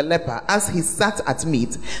Simon the leper, as he sat at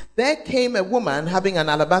meat, there came a woman having an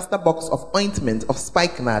alabaster box of ointment of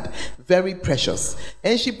spikenard, very precious.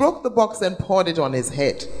 And she broke the box and poured it on his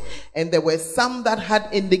head. And there were some that had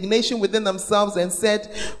indignation within themselves and said,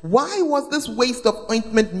 why was this waste of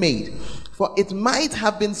ointment made? For it might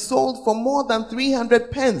have been sold for more than 300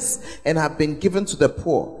 pence and have been given to the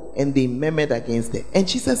poor. And they murmured against her. And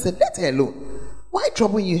Jesus said, let her alone. Why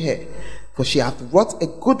trouble you her? For she hath wrought a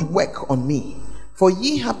good work on me. For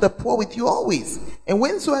ye have the poor with you always, and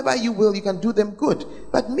whensoever you will, you can do them good.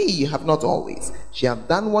 But me you have not always. She hath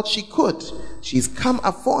done what she could. She is come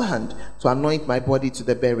aforehand to anoint my body to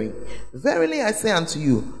the burying. Verily I say unto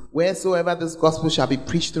you, wheresoever this gospel shall be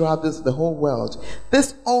preached throughout the whole world,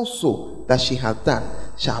 this also that she hath done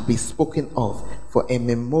shall be spoken of for a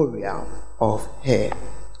memorial of her.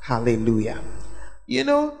 Hallelujah. You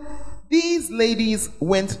know, these ladies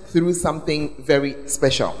went through something very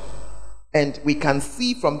special. And we can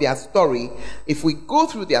see from their story, if we go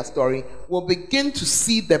through their story, we'll begin to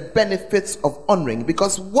see the benefits of honoring.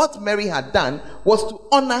 Because what Mary had done was to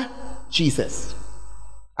honor Jesus.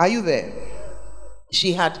 Are you there?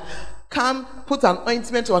 She had come, put an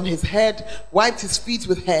ointment on his head, wiped his feet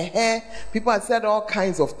with her hair. People had said all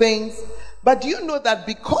kinds of things. But do you know that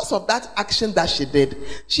because of that action that she did,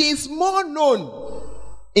 she is more known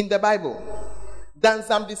in the Bible than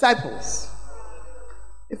some disciples?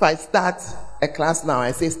 If I start a class now,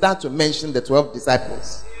 I say start to mention the 12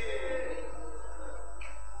 disciples.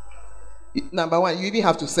 Number one, you even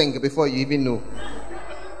have to sing before you even know.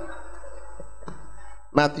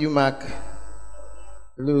 Matthew, Mark,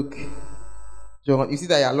 Luke, John. You see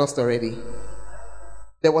that you are lost already.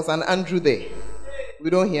 There was an Andrew there. We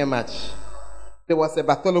don't hear much. There was a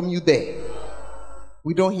Bartholomew there.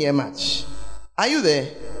 We don't hear much. Are you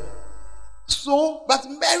there? So, but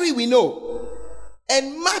Mary we know.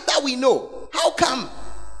 And Martha we know. How come?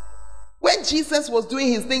 When Jesus was doing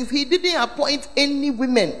his things, he didn't appoint any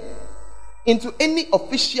women into any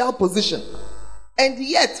official position. And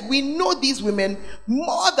yet, we know these women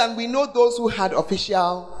more than we know those who had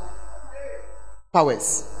official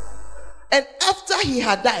powers. And after he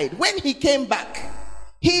had died, when he came back,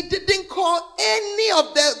 he didn't call any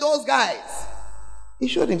of those guys. He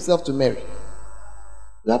showed himself to Mary.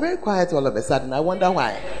 You are very quiet all of a sudden. I wonder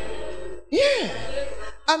why. Yeah.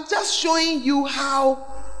 I'm just showing you how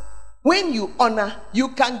when you honor, you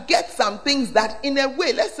can get some things that in a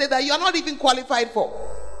way, let's say that you're not even qualified for.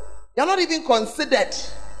 You're not even considered,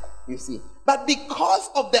 you see. But because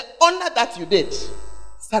of the honor that you did,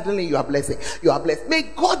 suddenly you are blessing. You are blessed. May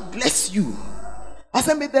God bless you. I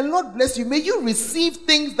said, may the Lord bless you. May you receive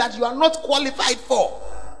things that you are not qualified for.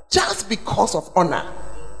 Just because of honor.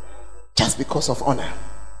 Just because of honor.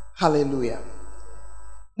 Hallelujah.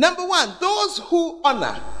 Number one, those who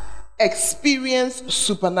honor experience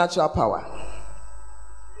supernatural power.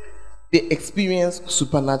 They experience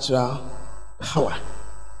supernatural power.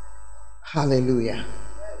 Hallelujah.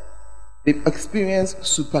 They experience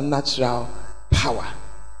supernatural power.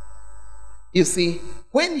 You see,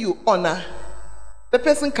 when you honor, the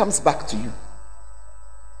person comes back to you.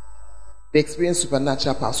 They experience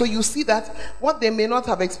supernatural power. So you see that what they may not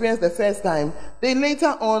have experienced the first time, they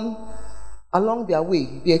later on, along their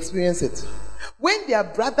way, they experience it. When their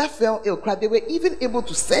brother fell ill, they were even able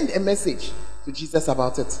to send a message to Jesus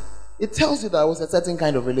about it. It tells you that it was a certain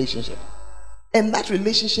kind of relationship. And that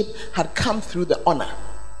relationship had come through the honor.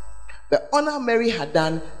 The honor Mary had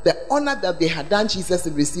done, the honor that they had done Jesus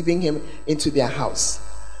in receiving him into their house.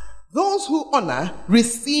 Those who honor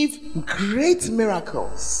receive great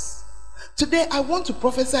miracles. Today, I want to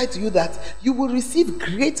prophesy to you that you will receive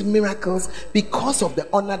great miracles because of the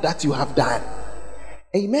honor that you have done.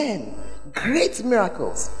 Amen. Great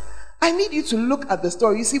miracles. I need you to look at the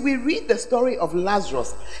story. You see, we read the story of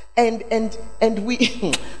Lazarus, and we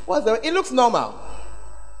it looks normal.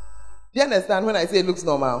 Do you understand when I say it looks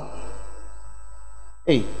normal?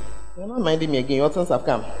 Hey, you're not minding me again. Your turns have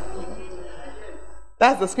come.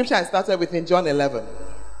 That's the scripture I started with in John 11.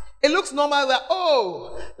 It looks normal that,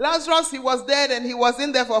 oh, Lazarus, he was dead and he was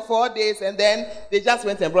in there for 4 days and then they just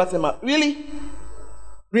went and brought him out. Really?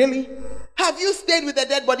 Really? Have you stayed with a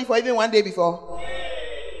dead body for even 1 day before?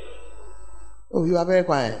 Oh, you are very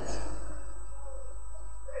quiet.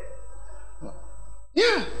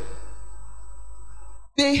 Yeah.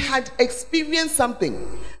 They had experienced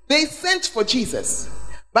something. They sent for Jesus.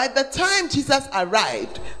 By the time Jesus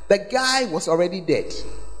arrived, the guy was already dead.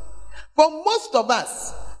 For most of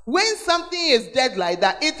us, when something is dead like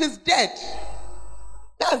that, it is dead.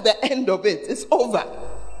 That's the end of it. It's over.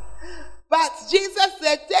 But Jesus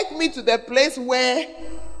said, take me to the place where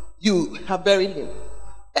you have buried him.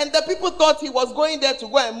 And the people thought he was going there to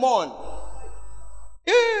go and mourn.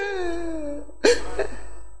 Yeah.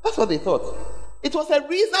 That's what they thought. It was a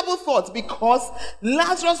reasonable thought because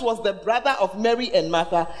Lazarus was the brother of Mary and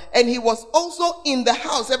Martha, and he was also in the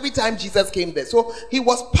house every time Jesus came there. So he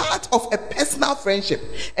was part of a personal friendship.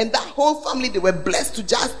 And that whole family, they were blessed to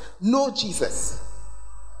just know Jesus.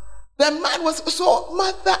 The man was, so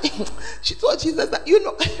Martha, she told Jesus that, you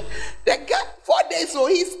know, the guy, 4 days, so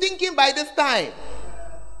he's thinking by this time.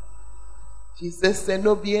 Jesus said,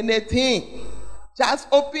 no be anything. Just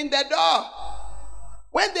open the door.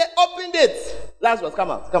 When they opened it, Lazarus,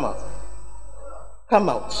 come out, come out. Come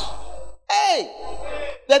out. Hey,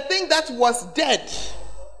 the thing that was dead,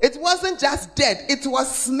 it wasn't just dead, it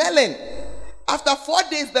was smelling. After 4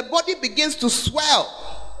 days, the body begins to swell.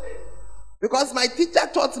 Because my teacher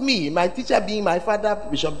taught me, my teacher being my father,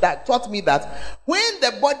 Bishop Dag, taught me that when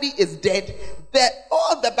the body is dead,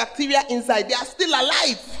 all the bacteria inside, they are still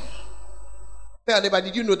alive. Tell anybody,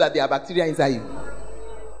 did you know that there are bacteria inside you?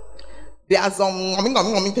 There are some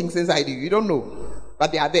things inside you. You don't know.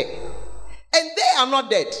 But they are there. And they are not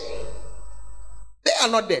dead. They are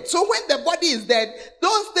not dead. So when the body is dead,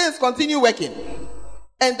 those things continue working.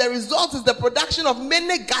 And the result is the production of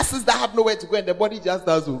many gases that have nowhere to go, and the body just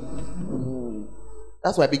does.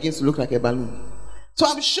 That's why it begins to look like a balloon. So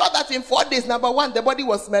I'm sure that in 4 days, number one, the body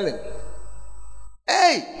was smelling.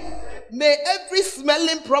 Hey, may every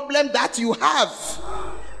smelling problem that you have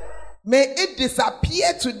May it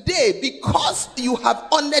disappear today because you have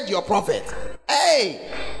honored your prophet. Hey,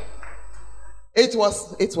 it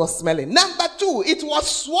was smelling. Number 2, it was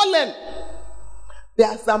swollen. There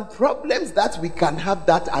are some problems that we can have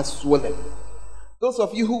that are swollen. Those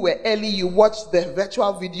of you who were early, you watched the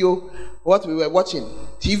virtual video, what we were watching,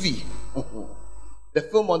 TV, the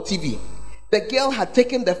film on TV. The girl had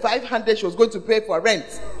taken the 500 she was going to pay for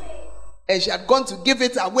rent, and she had gone to give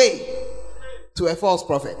it away to a false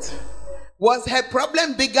prophet. Was her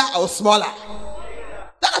problem bigger or smaller?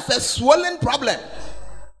 That's a swollen problem.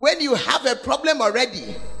 When you have a problem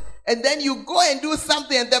already, and then you go and do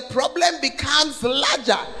something, and the problem becomes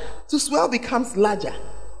larger. To swell becomes larger,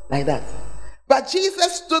 like that. But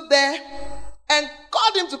Jesus stood there and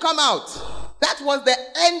called him to come out. That was the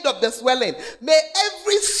end of the swelling. May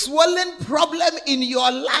every swollen problem in your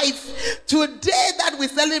life, today that we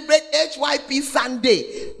celebrate HYP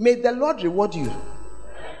Sunday, may the Lord reward you.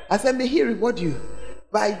 I said, may he reward you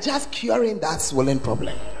by just curing that swollen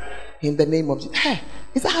problem. In the name of Jesus. Hey,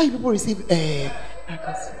 is that how you people receive?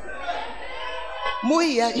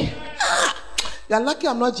 You're lucky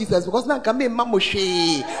I'm not Jesus, because now can be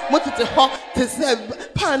mamushe. What is to say?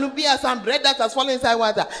 Pan be as some bread that has fallen inside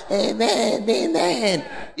water. Amen, amen.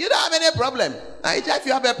 You don't have any problem. Now, if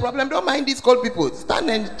you have a problem, don't mind these cold people. Stand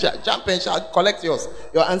and jump and shout, collect your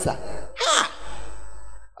answer. Ha!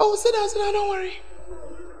 Oh, sit down, don't worry.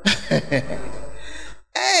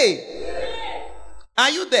 Hey, are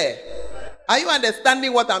you there? Are you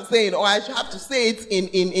understanding what I'm saying, or I should have to say it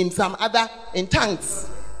in some other in tongues?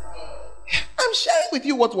 I'm sharing with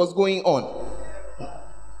you what was going on,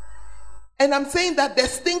 and I'm saying that the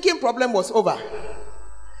stinking problem was over,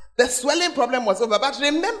 the swelling problem was over. But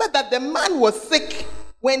remember that the man was sick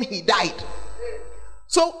when he died.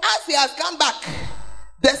 So as he has come back,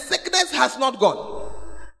 the sickness has not gone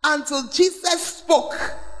until Jesus spoke.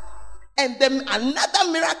 And then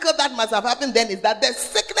another miracle that must have happened then is that the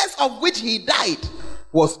sickness of which he died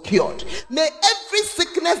was cured. May every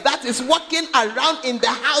sickness that is walking around in the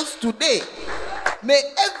house today, may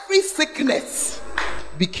every sickness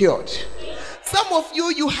be cured. Some of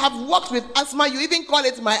you have walked with asthma. You even call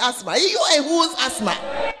it my asthma. You and whose asthma?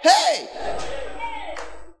 Hey!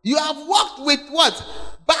 You have walked with what?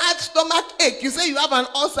 Bad stomach ache. You say you have an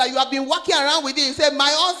ulcer. You have been walking around with it. You say,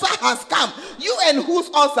 my ulcer has come. You and whose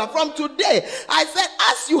ulcer? From today, I said,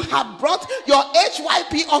 as you have brought your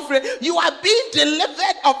HYP offering, you are being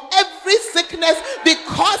delivered of every sickness,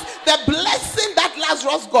 because the blessing that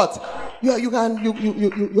Lazarus got,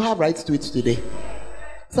 you have rights to it today.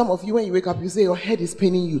 Some of you, when you wake up, you say your head is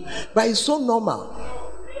paining you, but it's so normal.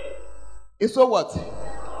 It's so what?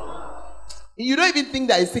 You don't even think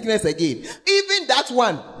that is sickness again. Even that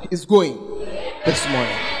one is going this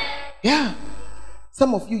morning. Yeah.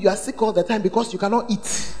 Some of you are sick all the time because you cannot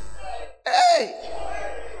eat. Hey!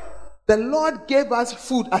 The Lord gave us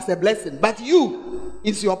food as a blessing, but you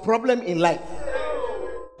is your problem in life.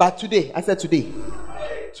 But today, I said today,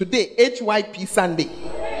 HYP Sunday.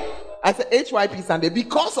 I said HYP Sunday,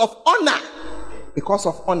 because of honor,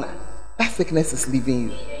 that sickness is leaving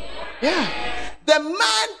you. Yeah. The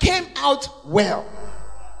man came out well.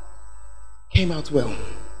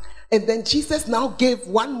 And then Jesus now gave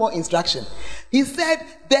one more instruction. He said,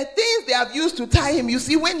 the things they have used to tie him, you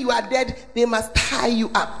see, when you are dead, they must tie you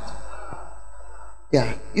up.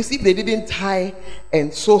 Yeah. You see, they didn't tie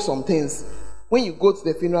and sew some things. When you go to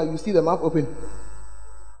the funeral, you see the mouth open.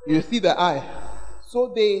 You see the eye.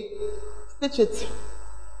 So they stitch it.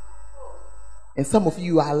 And some of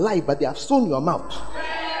you are alive, but they have sewn your mouth.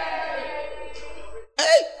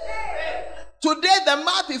 Today the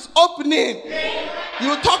mouth is opening.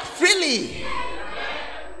 You talk freely.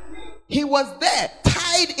 He was there,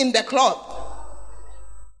 tied in the cloth.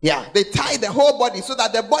 Yeah, they tie the whole body so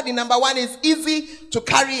that the body, number one, is easy to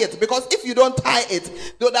carry it. Because if you don't tie it,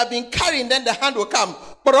 they would have been carrying, then the hand will come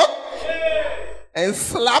and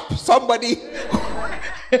slap somebody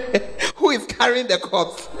who is carrying the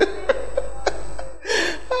corpse.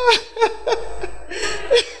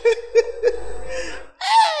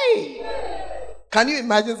 Hey! Can you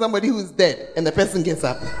imagine somebody who is dead and the person gets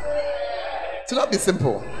up? It will not be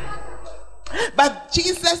simple. But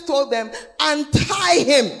Jesus told them, untie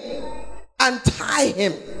him. Untie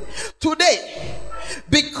him. Today,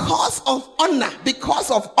 because of honor.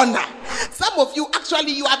 Some of you,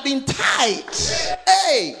 actually, you have been tied.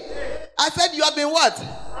 Hey! I said you have been what?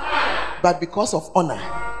 But because of honor,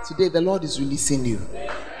 today the Lord is releasing you.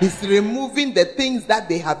 He's removing the things that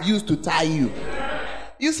they have used to tie you.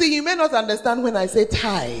 You see, you may not understand when I say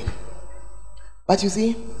tied. But you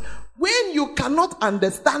see, when you cannot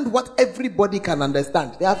understand what everybody can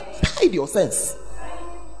understand, they have tied your sense.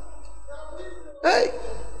 Hey,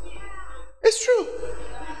 it's true.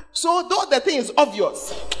 So though the thing is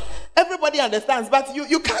obvious, everybody understands, but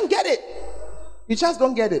you can't get it. You just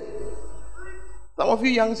don't get it. Some of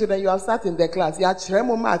you young children, you have sat in the class. You are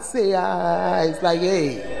say, it's like,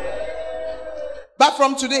 hey. But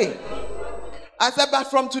from today, I said, but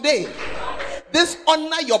from today, this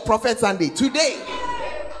honor your prophet Sunday. Today.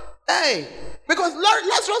 Hey. Because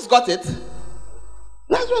Lazarus got it.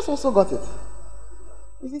 Lazarus also got it.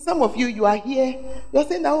 You see, some of you, you are here, you're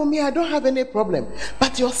saying, oh, me, I don't have any problem.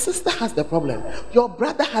 But your sister has the problem. Your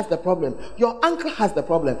brother has the problem. Your uncle has the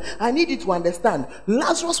problem. I need you to understand,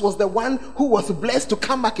 Lazarus was the one who was blessed to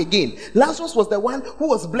come back again. Lazarus was the one who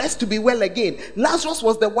was blessed to be well again. Lazarus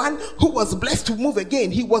was the one who was blessed to move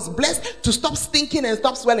again. He was blessed to stop stinking and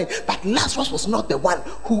stop swelling. But Lazarus was not the one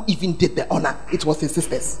who even did the honor. It was his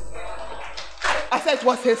sisters. I said it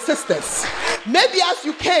was his sisters. Maybe as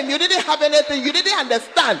you came, you didn't have anything, you didn't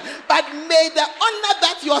understand. But may the honor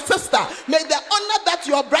that your sister, may the honor that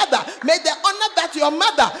your brother, may the honor that your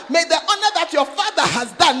mother, may the honor that your father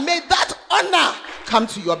has done, may that honor come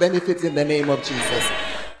to your benefit in the name of Jesus.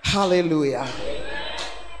 Hallelujah.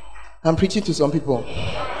 I'm preaching to some people.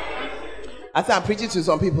 I said I'm preaching to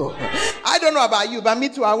some people. I don't know about you, but me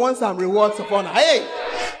too, I want some rewards of honor. Hey!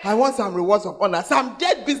 I want some rewards of honor. Some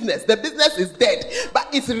dead business. The business is dead, but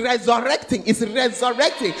it's resurrecting. It's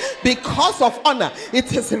resurrecting because of honor.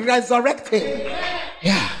 It is resurrecting.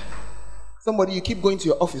 Yeah. Somebody, you keep going to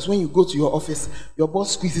your office. When you go to your office, your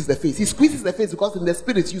boss squeezes the face. He squeezes the face because in the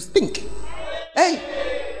spirit you stink. Hey.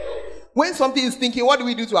 When something is stinking, what do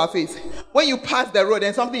we do to our face? When you pass the road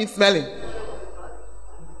and something is smelling.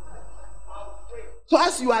 So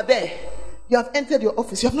as you are there, you have entered your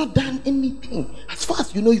office, you have not done anything. As far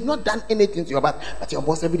as you know, you've not done anything to your back, but your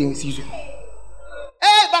boss every day sees you.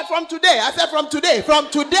 Hey, but from today, I said from today,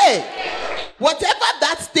 whatever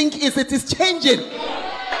that stink is, it is changing.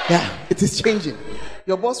 Yeah, it is changing.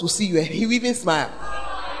 Your boss will see you and he will even smile.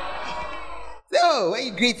 So, when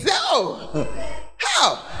you greet, so,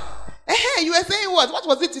 how? Hey, you were saying what? What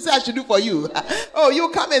was it you said I should do for you? Oh, you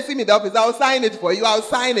come and see me in the office. I'll sign it for you. I'll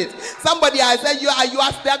sign it. Somebody, I said,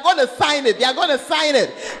 they're going to sign it. They're going to sign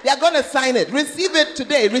it. They're going to sign it. Receive it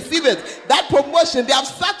today. Receive it. That promotion, they have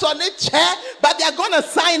sat on a chair, but they're going to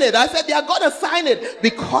sign it. I said, they're going to sign it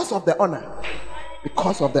because of the honor.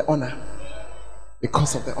 Because of the honor.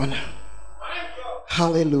 Because of the honor.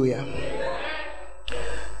 Hallelujah.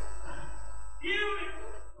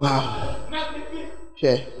 Wow.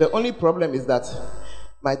 Yeah, the only problem is that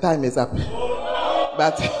my time is up.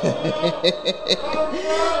 But hey,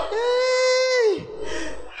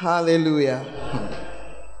 hallelujah.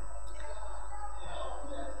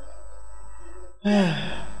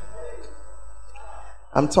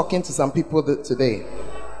 I'm talking to some people today.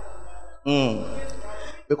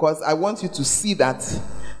 Because I want you to see that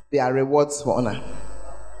there are rewards for honor.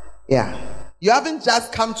 Yeah. You haven't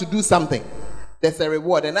just come to do something. There's a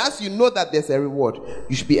reward. And as you know that there's a reward,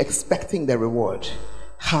 you should be expecting the reward.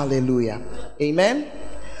 Hallelujah. Amen.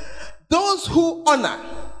 Those who honor,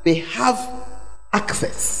 they have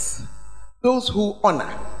access. Those who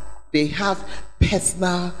honor, they have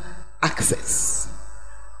personal access.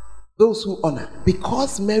 Those who honor,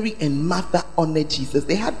 because Mary and Martha honored Jesus,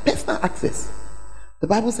 they had personal access. The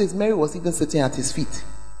Bible says Mary was even sitting at his feet.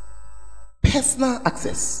 Personal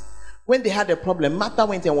access. When they had a problem, Martha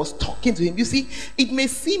went and was talking to him. You see, it may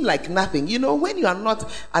seem like nothing. You know, when you are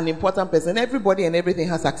not an important person, everybody and everything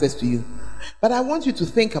has access to you. But I want you to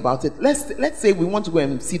think about it. Let's say we want to go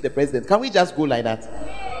and see the president. Can we just go like that?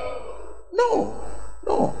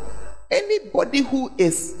 No. Anybody who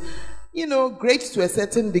is, great to a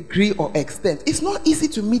certain degree or extent, it's not easy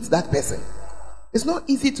to meet that person. It's not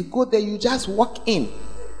easy to go there. You just walk in.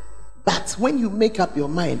 But when you make up your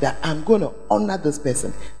mind that I'm going to honor this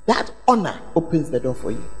person, that honor opens the door for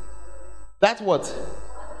you. That what?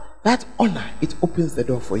 That honor, it opens the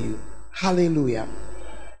door for you. Hallelujah.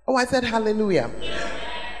 Oh, I said hallelujah.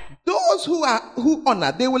 Those who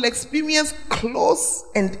honor, they will experience close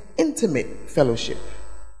and intimate fellowship.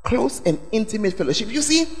 Close and intimate fellowship. You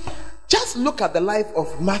see, just look at the life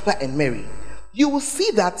of Martha and Mary. You will see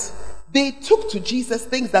that they took to Jesus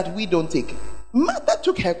things that we don't take. Martha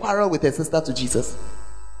took her quarrel with her sister to Jesus.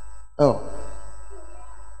 Oh.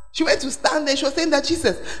 She went to stand there. She was saying that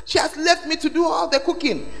Jesus, she has left me to do all the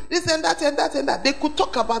cooking. This and that and that and that. They could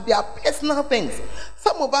talk about their personal things.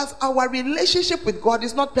 Some of us, our relationship with God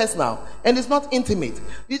is not personal and it's not intimate.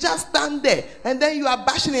 You just stand there and then you are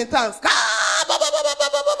bashing in tongues.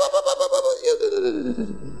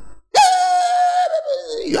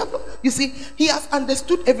 You see, he has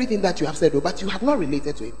understood everything that you have said, but you have not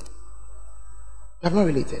related to him. You have not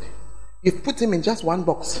related. You've put him in just one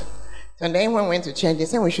box. And then when we went to church, they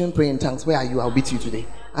said we shouldn't pray in tongues. Where are you? I'll beat you today.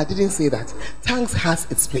 I didn't say that. Tongues has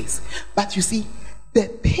its place. But you see, the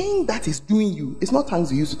thing that is doing you, it's not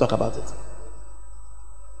tongues you use to talk about it.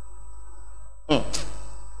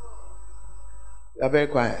 You are very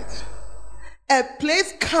quiet. A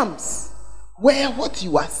place comes where what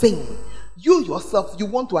you are saying, you yourself, you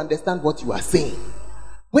want to understand what you are saying.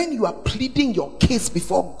 When you are pleading your case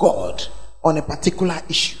before God on a particular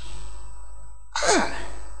issue.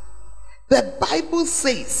 The Bible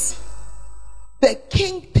says the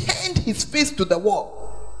king turned his face to the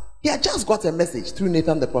wall. He had just got a message through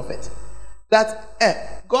Nathan the prophet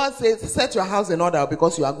that God says, set your house in order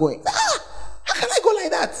because you are going. How can I go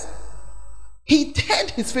like that? He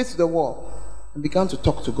turned his face to the wall and began to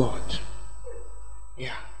talk to God.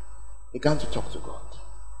 Yeah, began to talk to God.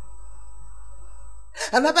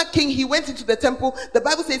 Another king, he went into the temple. The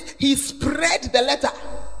Bible says he spread the letter.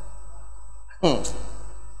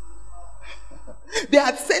 They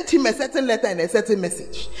had sent him a certain letter and a certain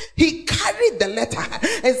message. He carried the letter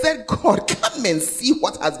and said, God, come and see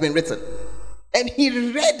what has been written. And he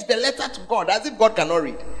read the letter to God as if God cannot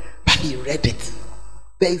read. But he read it.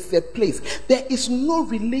 There is a place. There is no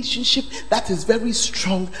relationship that is very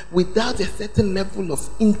strong without a certain level of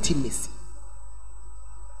intimacy.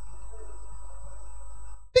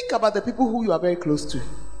 Think about the people who you are very close to.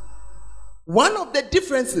 One of the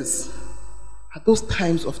differences are those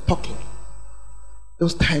times of talking.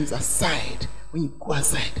 Those times aside, when you go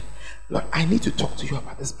aside, Lord, I need to talk to you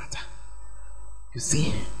about this matter. You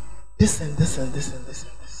see, this and this and this and this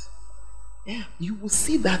and this. Yeah, you will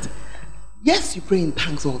see that. Yes, you pray in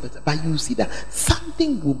tongues all the time, but you will see that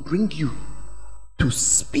something will bring you to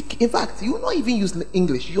speak. In fact, you will not even use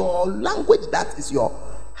English. Your language, that is your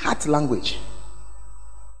heart language.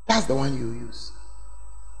 That's the one you use.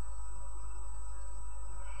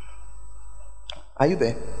 Are you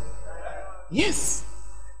there? Yes.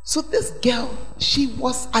 So this girl, she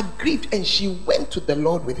was aggrieved and she went to the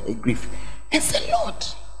Lord with her grief and said, Lord,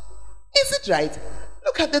 is it right?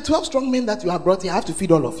 Look at the 12 strong men that you have brought here. I have to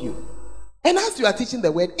feed all of you. And as you are teaching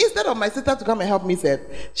the word, instead of my sister to come and help me, said,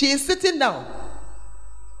 she is sitting down.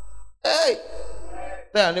 Hey!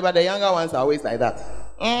 But the younger ones are always like that.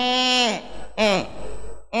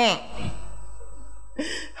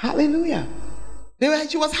 Hallelujah.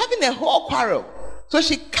 She was having a whole quarrel. So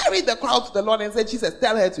she carried the crowd to the Lord and said, Jesus,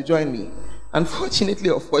 tell her to join me. Unfortunately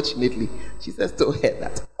or fortunately, Jesus told her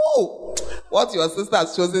that, oh, what your sister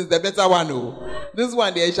has chosen is the better one. Oh. This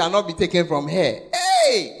one there shall not be taken from her.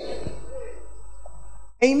 Hey!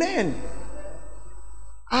 Amen.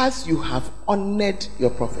 As you have honored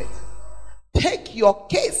your prophet, take your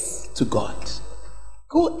case to God.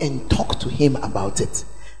 Go and talk to him about it.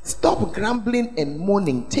 Stop grumbling and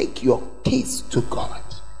moaning. Take your case to God.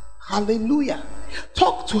 Hallelujah.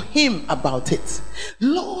 Talk to him about it.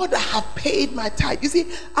 Lord, I have paid my tithe. You see,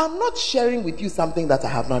 I'm not sharing with you something that I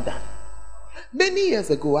have not done. Many years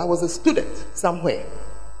ago, I was a student somewhere.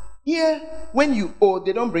 Here, when you owe,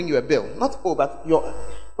 they don't bring you a bill. Not owe, but you're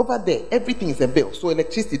over there. Everything is a bill. So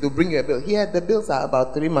electricity, they'll bring you a bill. Here, the bills are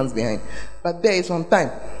about 3 months behind. But there is on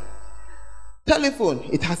time. Telephone,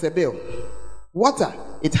 it has a bill. Water,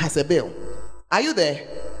 it has a bill. Are you there?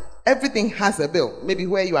 Everything has a bill. Maybe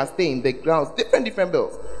where you are staying, the grounds, different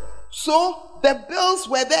bills. So the bills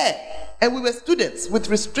were there. And we were students with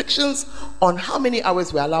restrictions on how many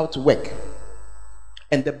hours we were allowed to work.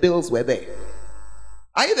 And the bills were there.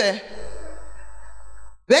 Are you there?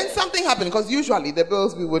 Then something happened, because usually the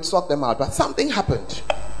bills, we would sort them out. But something happened.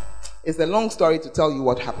 It's a long story to tell you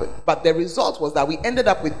what happened. But the result was that we ended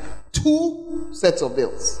up with 2 sets of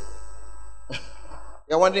bills.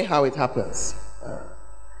 You're wondering how it happens.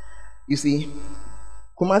 You see,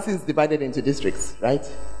 Kumasi is divided into districts, right?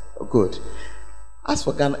 Oh, good. As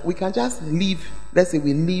for Ghana, we can just leave. Let's say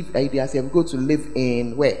we leave IDRC and go to live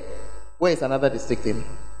in where? Where is another district in?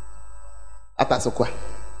 Atasokwa.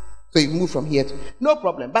 So you move from here to, no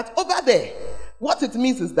problem. But over there, what it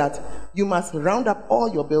means is that you must round up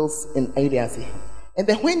all your bills in IDRC. And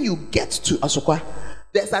then when you get to Asokwa,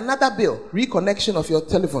 there's another bill. Reconnection of your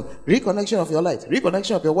telephone, reconnection of your light,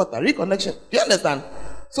 reconnection of your water, reconnection. Do you understand?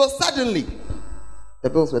 So suddenly, the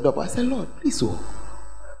bills were double. I said, Lord, please, oh.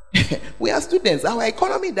 We are students. Our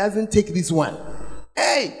economy doesn't take this one.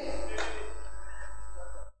 Hey!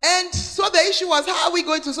 And so the issue was, how are we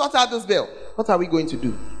going to sort out this bill? What are we going to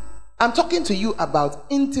do? I'm talking to you about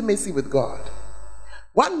intimacy with God.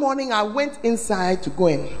 One morning, I went inside to go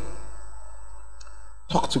and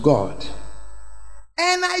talk to God.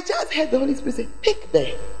 And I just heard the Holy Spirit say, pick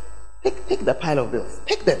the pile of bills.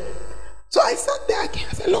 Pick them. So I sat there again.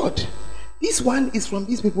 I said, Lord, this one is from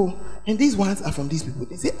these people, and these ones are from these people.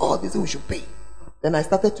 They say, oh, they say we should pay. Then I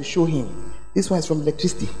started to show him. This one is from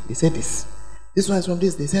electricity. They said this. This one is from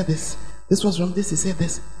this. They said this. This one's from this. They said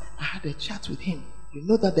this. I had a chat with him. You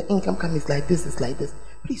know that the income come is like this. It's like this.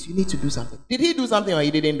 Please, you need to do something. Did he do something or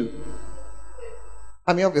he didn't do?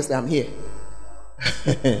 I mean, obviously, I'm here.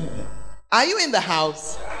 Are you in the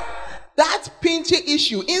house? That pinchy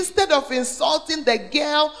issue, instead of insulting the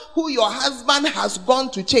girl who your husband has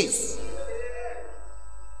gone to chase,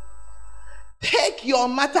 take your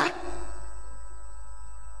matter.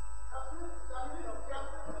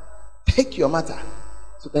 Take your matter.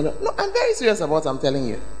 So no, I'm very serious about what I'm telling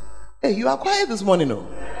you. Hey, you are quiet this morning, no?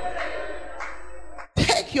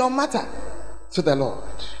 Take your matter to the Lord.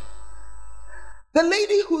 The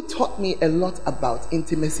lady who taught me a lot about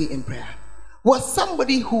intimacy in prayer was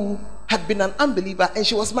somebody who had been an unbeliever, and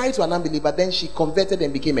she was married to an unbeliever. Then she converted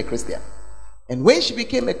and became a Christian. And when she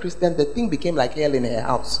became a Christian, the thing became like hell in her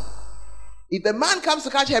house. If the man comes to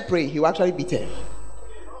catch her praying, he will actually beat her.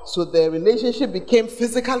 So the relationship became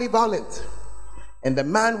physically violent. And the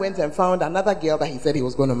man went and found another girl that he said he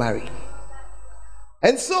was going to marry.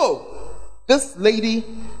 And so this lady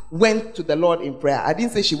went to the Lord in prayer. I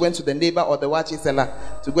didn't say she went to the neighbor or the watchy seller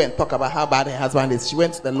to go and talk about how bad her husband is. She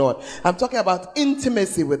went to the Lord. I'm talking about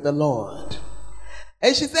intimacy with the Lord.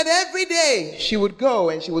 And she said every day she would go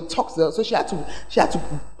and she would talk to her. So she had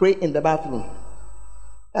to pray in the bathroom.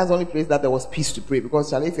 That's the only place that there was peace to pray,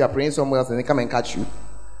 because if you are praying somewhere else and they come and catch you.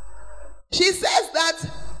 She says that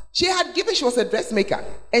she was a dressmaker,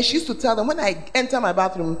 and she used to tell them, when I enter my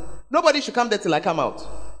bathroom, nobody should come there till I come out.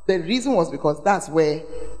 The reason was because that's where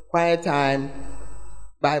quiet time,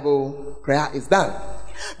 Bible, prayer is done.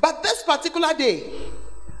 But this particular day,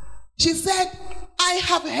 she said, I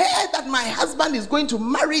have heard that my husband is going to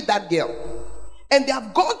marry that girl, and they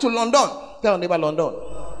have gone to London. Tell neighbor London.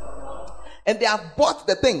 And they have bought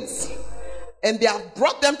the things, and they have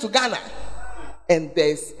brought them to Ghana, and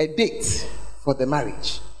there's a date for the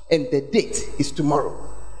marriage, and the date is tomorrow.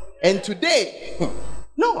 And today,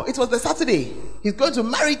 no, it was the Saturday. He's going to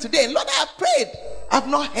marry today. And Lord, I have prayed. I've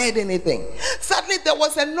not heard anything. Suddenly, there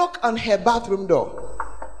was a knock on her bathroom door.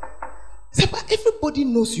 He said, but everybody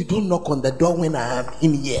knows you don't knock on the door when I am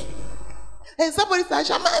in here. And somebody said,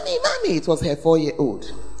 Mommy. It was her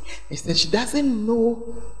 4-year-old. He said, she doesn't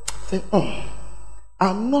know. Said,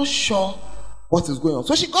 I'm not sure what is going on.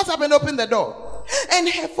 So she got up and opened the door. And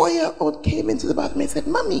her 4-year-old came into the bathroom and said,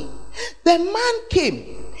 Mommy, the man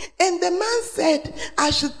came. And the man said, I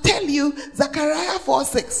should tell you Zechariah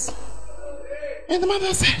 4:6. And the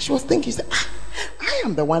mother said, she was thinking, she said, I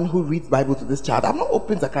am the one who reads Bible to this child. I've not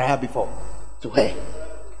opened Zechariah before to her.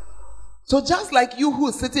 So just like you who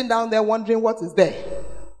is sitting down there wondering what is there,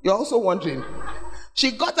 you're also wondering.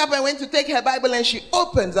 She got up and went to take her Bible, and she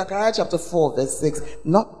opened Zechariah chapter 4 verse 6.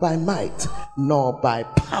 Not by might nor by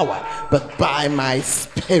power, but by my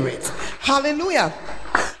spirit. Hallelujah.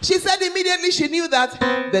 She said immediately she knew that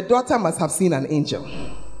the daughter must have seen an angel.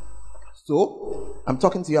 So I'm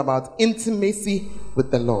talking to you about intimacy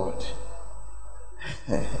with the Lord.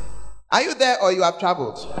 Are you there or you have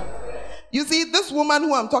traveled? You see, this woman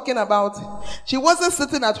who I'm talking about, she wasn't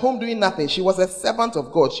sitting at home doing nothing. She was a servant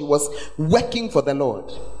of God. She was working for the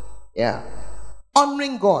Lord. Yeah.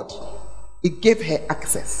 Honoring God. It gave her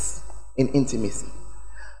access in intimacy.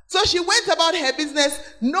 So she went about her business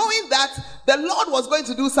knowing that the Lord was going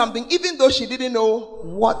to do something, even though she didn't know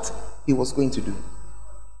what he was going to do.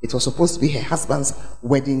 It was supposed to be her husband's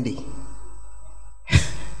wedding day.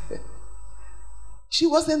 She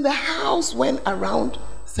was in the house when around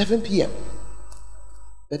 7 p.m.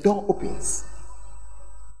 the door opens.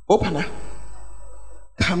 Opener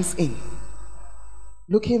comes in,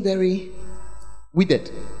 looking very withered.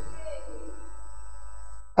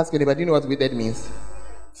 Ask anybody, do you know what withered means?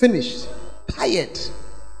 Finished, tired.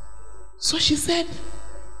 So she said,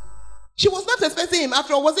 she was not expecting him.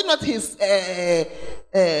 After all, was it not his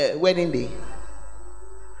wedding day?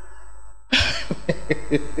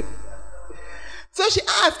 So she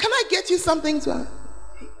asked, can I get you something to...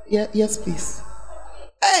 Yeah, yes, please.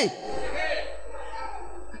 Hey!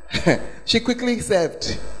 She quickly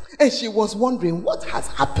served. And she was wondering what has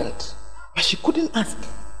happened. But she couldn't ask.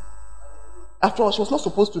 After all, she was not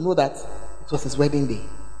supposed to know that it was his wedding day.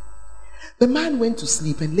 The man went to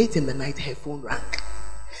sleep, and late in the night, her phone rang.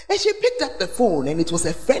 And she picked up the phone, and it was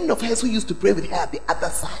a friend of hers who used to pray with her at the other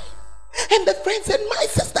side. And the friend said, my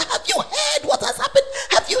sister, have you heard what has happened?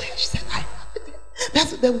 Have you heard? She said, I have it.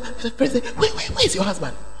 That's the friend said, where's your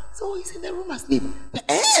husband? So he's in the room asleep.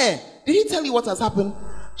 Did he tell you what has happened?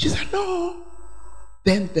 She said, no.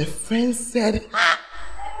 Then the friend said,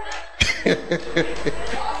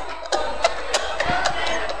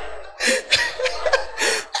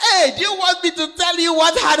 want me to tell you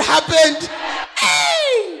what had happened?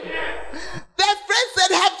 Hey! Their friend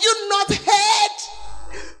said, have you not heard?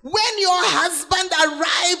 When your husband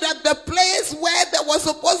arrived at the place where there was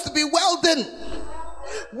supposed to be wedding,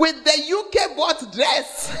 with the UK bought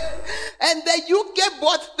dress and the UK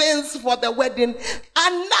bought things for the wedding,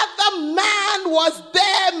 another man was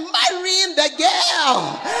there marrying the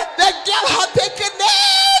girl. The girl had taken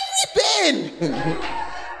everything.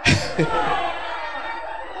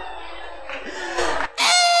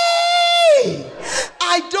 Hey!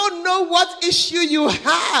 I don't know what issue you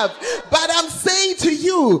have, but I'm saying to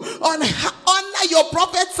you, honor your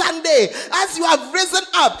prophet Sunday as you have risen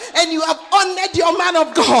up and you have honored your man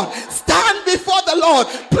of God. Stand before the Lord,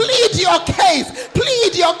 plead your case,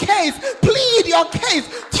 plead your case, plead your case.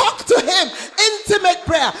 Talk to him, intimate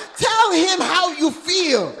prayer. Tell him how you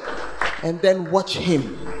feel, and then watch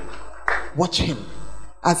him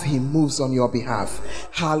as he moves on your behalf.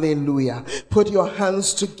 Hallelujah. Put your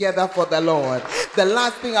hands together for the Lord. The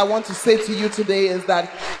last thing I want to say to you today is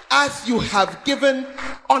that as you have given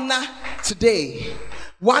honor today,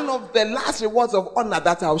 one of the last rewards of honor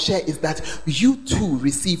that I'll share is that you too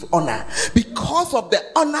receive honor. Because of the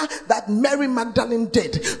honor that Mary Magdalene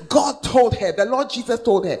did, God told her, the Lord Jesus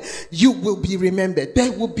told her, you will be remembered.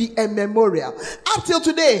 There will be a memorial. Up till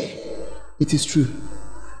today, it is true.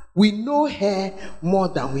 We know her more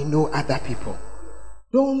than we know other people.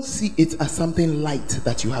 Don't see it as something light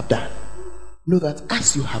that you have done. Know that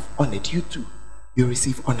as you have honored, you too, you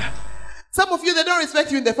receive honor. Some of you, they don't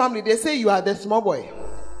respect you in the family. They say you are the small boy,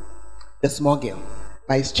 the small girl,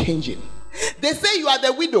 but it's changing. They say you are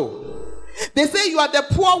the widow. They say you are the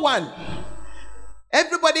poor one.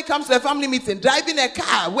 Everybody comes to a family meeting, driving a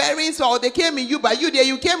car, wearing so, they came in you, but you there,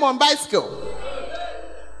 you came on bicycle.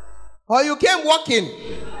 Or you came walking.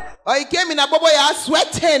 Or you came in a bubble, you are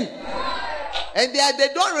sweating. And they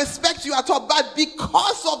don't respect you at all. But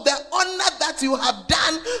because of the honor that you have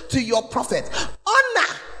done to your prophet,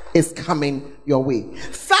 honor is coming your way.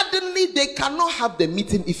 Suddenly, they cannot have the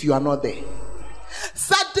meeting if you are not there.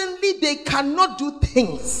 Suddenly, they cannot do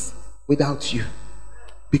things without you.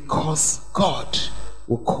 Because God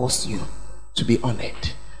will cause you to be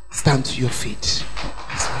honored. Stand to your feet.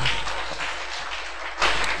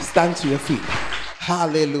 Stand to your feet.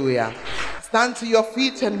 Hallelujah. Stand to your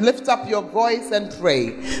feet and lift up your voice and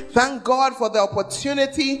pray. Thank God for the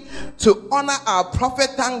opportunity to honor our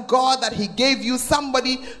prophet. Thank God that he gave you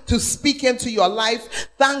somebody to speak into your life.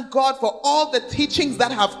 Thank God for all the teachings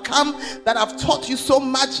that have come, that have taught you so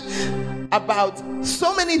much about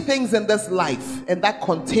so many things in this life and that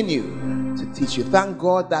continue to teach you. Thank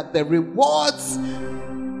God that the rewards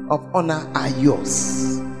of honor are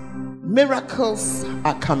yours. Miracles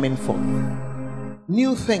are coming forth.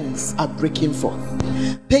 New things are breaking forth.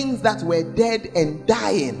 Things that were dead and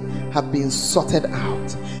dying have been sorted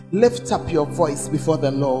out. Lift up your voice before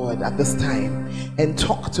the Lord at this time and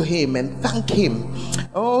talk to him and thank him.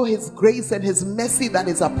 Oh, his grace and his mercy that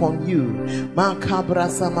is upon you.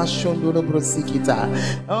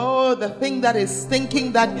 Oh, the thing that is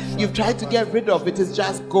thinking that you've tried to get rid of, it is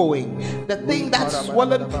just going. The thing, that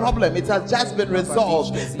swollen problem, it has just been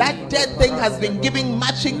resolved. That dead thing has been giving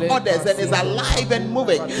matching orders and is alive and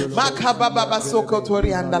moving.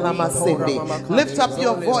 Lift up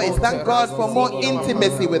your voice. Thank God for more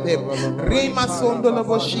intimacy with him. Rima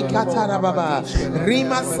sondolobo shikatara baba.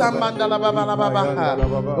 Rima samandala baba baba.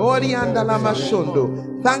 Oriandala mashondo.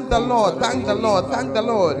 Thank the Lord. Thank the Lord. Thank the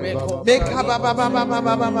Lord. Meka baba baba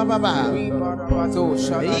baba baba baba.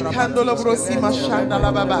 Ikandolo brosima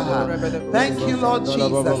shandala baba. Thank you, Lord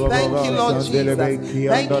Jesus. Thank you, Lord Jesus.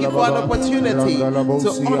 Thank you for an opportunity to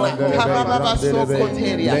honor Kababa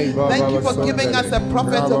Sokoteria. Thank you for giving us a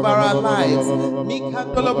prophet over our lives.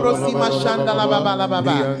 Mikandolo brosima shandala baba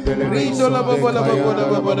baba. Ridolo bobo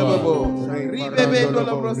bobo bobo. Ribebe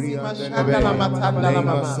dolo brosima shandala matandala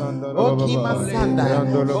mama. Okima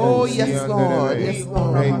sanda. Oh, yes, Lord. Yes,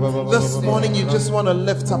 Lord. This morning, you just want to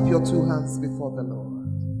lift up your two hands before the Lord.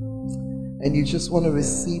 And you just want to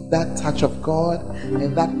receive that touch of God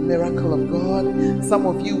and that miracle of God. Some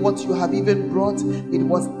of you, what you have even brought, it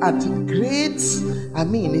was under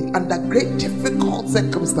great difficult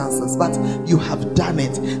circumstances, but you have done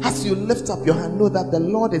it. As you lift up your hand, know that the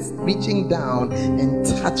Lord is reaching down and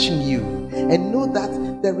touching you. And know that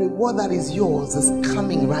the reward that is yours is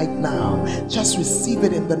coming right now. Just receive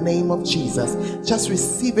it in the name of Jesus. Just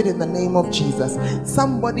receive it in the name of Jesus.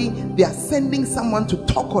 Somebody, they are sending someone to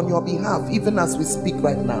talk on your behalf, even as we speak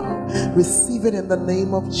right now. Receive it in the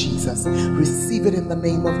name of Jesus. Receive it in the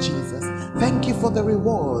name of Jesus. Thank you for the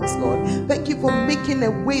rewards, Lord. Thank you for making a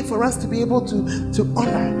way for us to be able to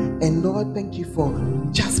honor. And Lord, thank you for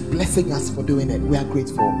just blessing us for doing it. We are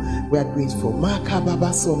grateful. We are grateful.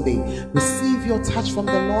 Makababa Sunday. Receive your touch from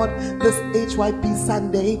the Lord this HYP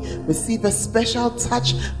Sunday. Receive a special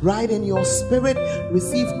touch right in your spirit.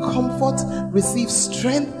 Receive comfort. Receive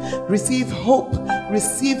strength. Receive hope.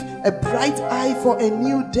 Receive a bright eye for a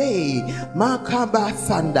new day. Makaba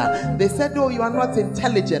Sanda. They said, oh, you are not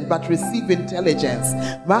intelligent, but receive intelligence.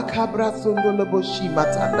 Makabra Sondolobo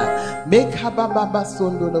Shimatanda. Mekababa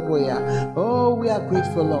Sondoloboya. Oh, we are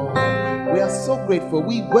grateful, Lord. We are so grateful.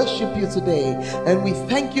 We worship you today, and we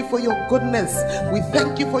thank you for your goodness. We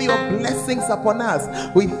thank you for your blessings upon us.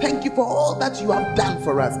 We thank you for all that you have done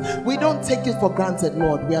for us. We don't take it for granted,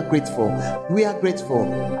 Lord. We are grateful. We are grateful.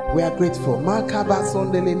 We are grateful. Makaba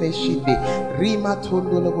sondele meshinde, rima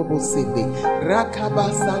tondolo bobo sinde, rakaba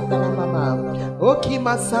sandala mama,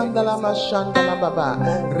 okima sandala mashandala baba,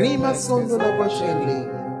 rima sondolo boshende.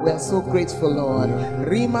 We are so grateful, Lord.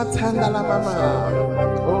 Rima tandala mama,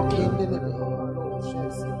 okindele.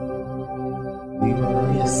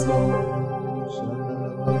 Yes, Lord.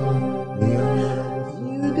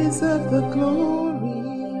 You deserve the glory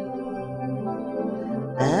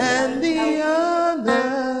and the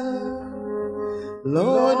honor.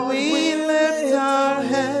 Lord, we lift our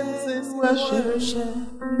hands in worship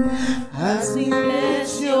as we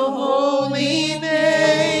bless your holy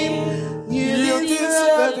name. You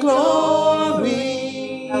deserve the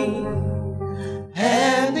glory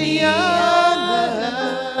and the honor.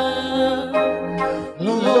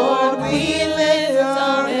 Lord, we lift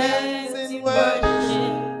our hands in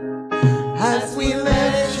worship as we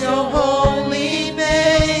lift your holy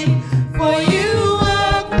name. For you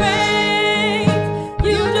are great,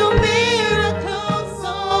 you do miracles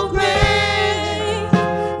so great.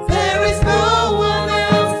 There is no one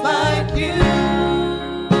else like you.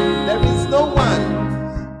 There is no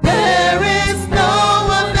one. There is no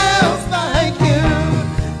one else like you.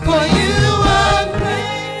 For you are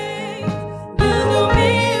great, you do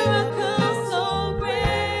miracles so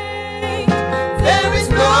great. There is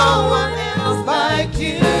no one else like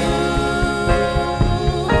you.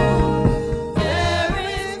 There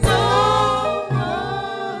is no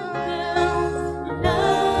one else.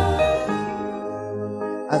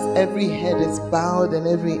 As every head is bowed and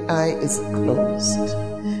every eye is closed,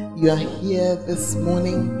 you are here this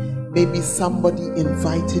morning. Maybe somebody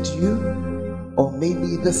invited you, or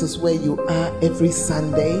maybe this is where you are every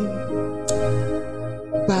Sunday,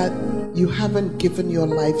 but you haven't given your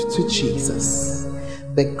life to Jesus.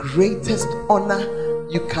 The greatest honor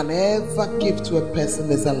you can ever give to a person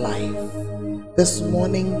is a life. This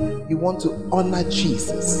morning, you want to honor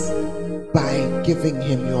Jesus by giving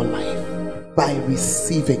him your life, by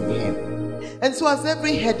receiving him. And so as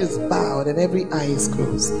every head is bowed and every eye is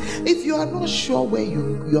closed, if you are not sure where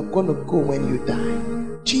you're going to go when you die,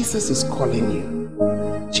 Jesus is calling you.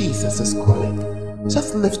 Jesus is calling.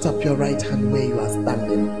 Just lift up your right hand where you are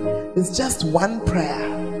standing. It's just one prayer.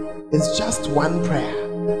 It's just one prayer.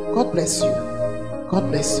 God bless you.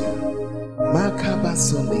 God bless you. Makaba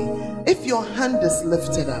Sunday. If your hand is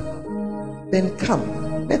lifted up, then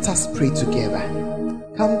come. Let us pray together.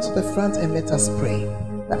 Come to the front and let us pray.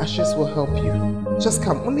 The ushers will help you. Just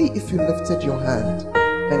come. Only if you lifted your hand,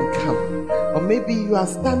 then come. Or maybe you are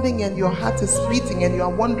standing and your heart is beating and you are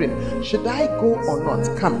wondering, should I go or not?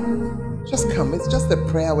 Come. Just come. It's just a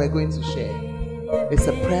prayer we're going to share. It's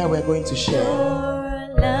a prayer we're going to share.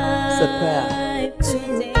 It's a prayer.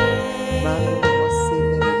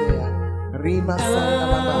 Rima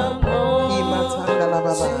Sandalaba, Hima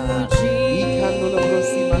Sandalaba,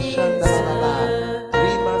 Ikandolosi Mashandalaba,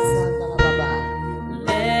 Rima Sandalaba.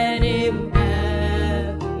 Let him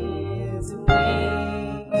have his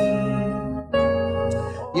way.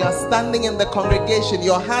 You are standing in the congregation,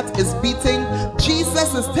 your heart is beating.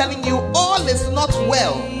 Jesus is telling you all is not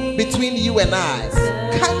well between you and I.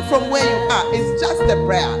 Come from where you are. It's just a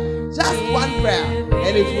prayer, just one prayer,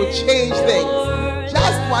 and it will change things.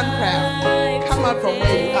 Just one prayer. Come out from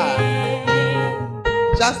where you are.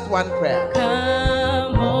 Just one prayer.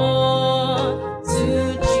 Come on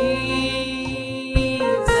to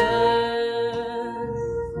Jesus.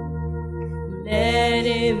 Let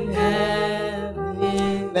him have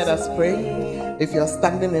his. Let us pray. If you're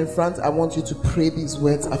standing in front, I want you to pray these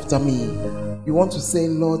words after me. You want to say,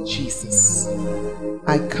 Lord Jesus,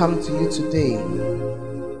 I come to you today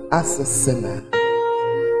as a sinner.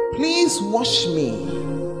 Please wash me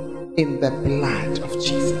in the blood of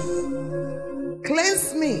Jesus.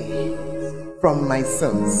 Cleanse me from my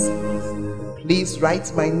sins. Please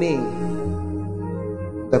write my name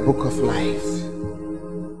in the book of life.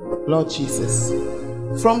 Lord Jesus,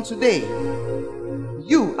 from today,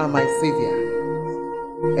 you are my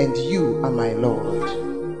Savior and you are my Lord.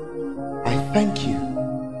 I thank you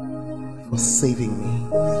for saving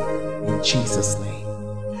me in Jesus' name.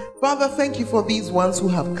 Father, thank you for these ones who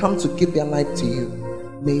have come to give their life to you.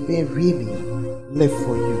 May they really live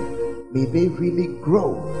for you. May they really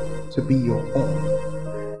grow to be your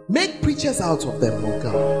own. Make preachers out of them, oh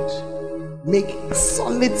God. Make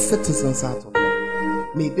solid citizens out of them.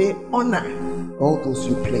 May they honor all those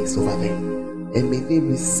you place over them, and may they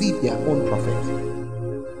receive their own prophet,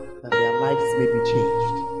 that their lives may be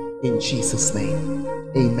changed. In Jesus' name,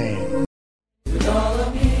 amen. With all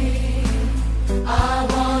of me, I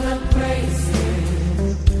wanna praise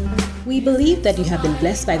Him. We believe that you have been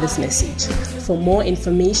blessed by this message. For more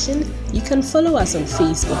information, you can follow us on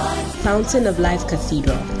Facebook, Fountain of Life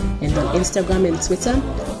Cathedral, and on Instagram and Twitter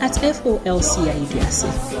at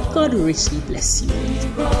FOLCIDRC. God richly bless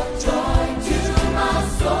you.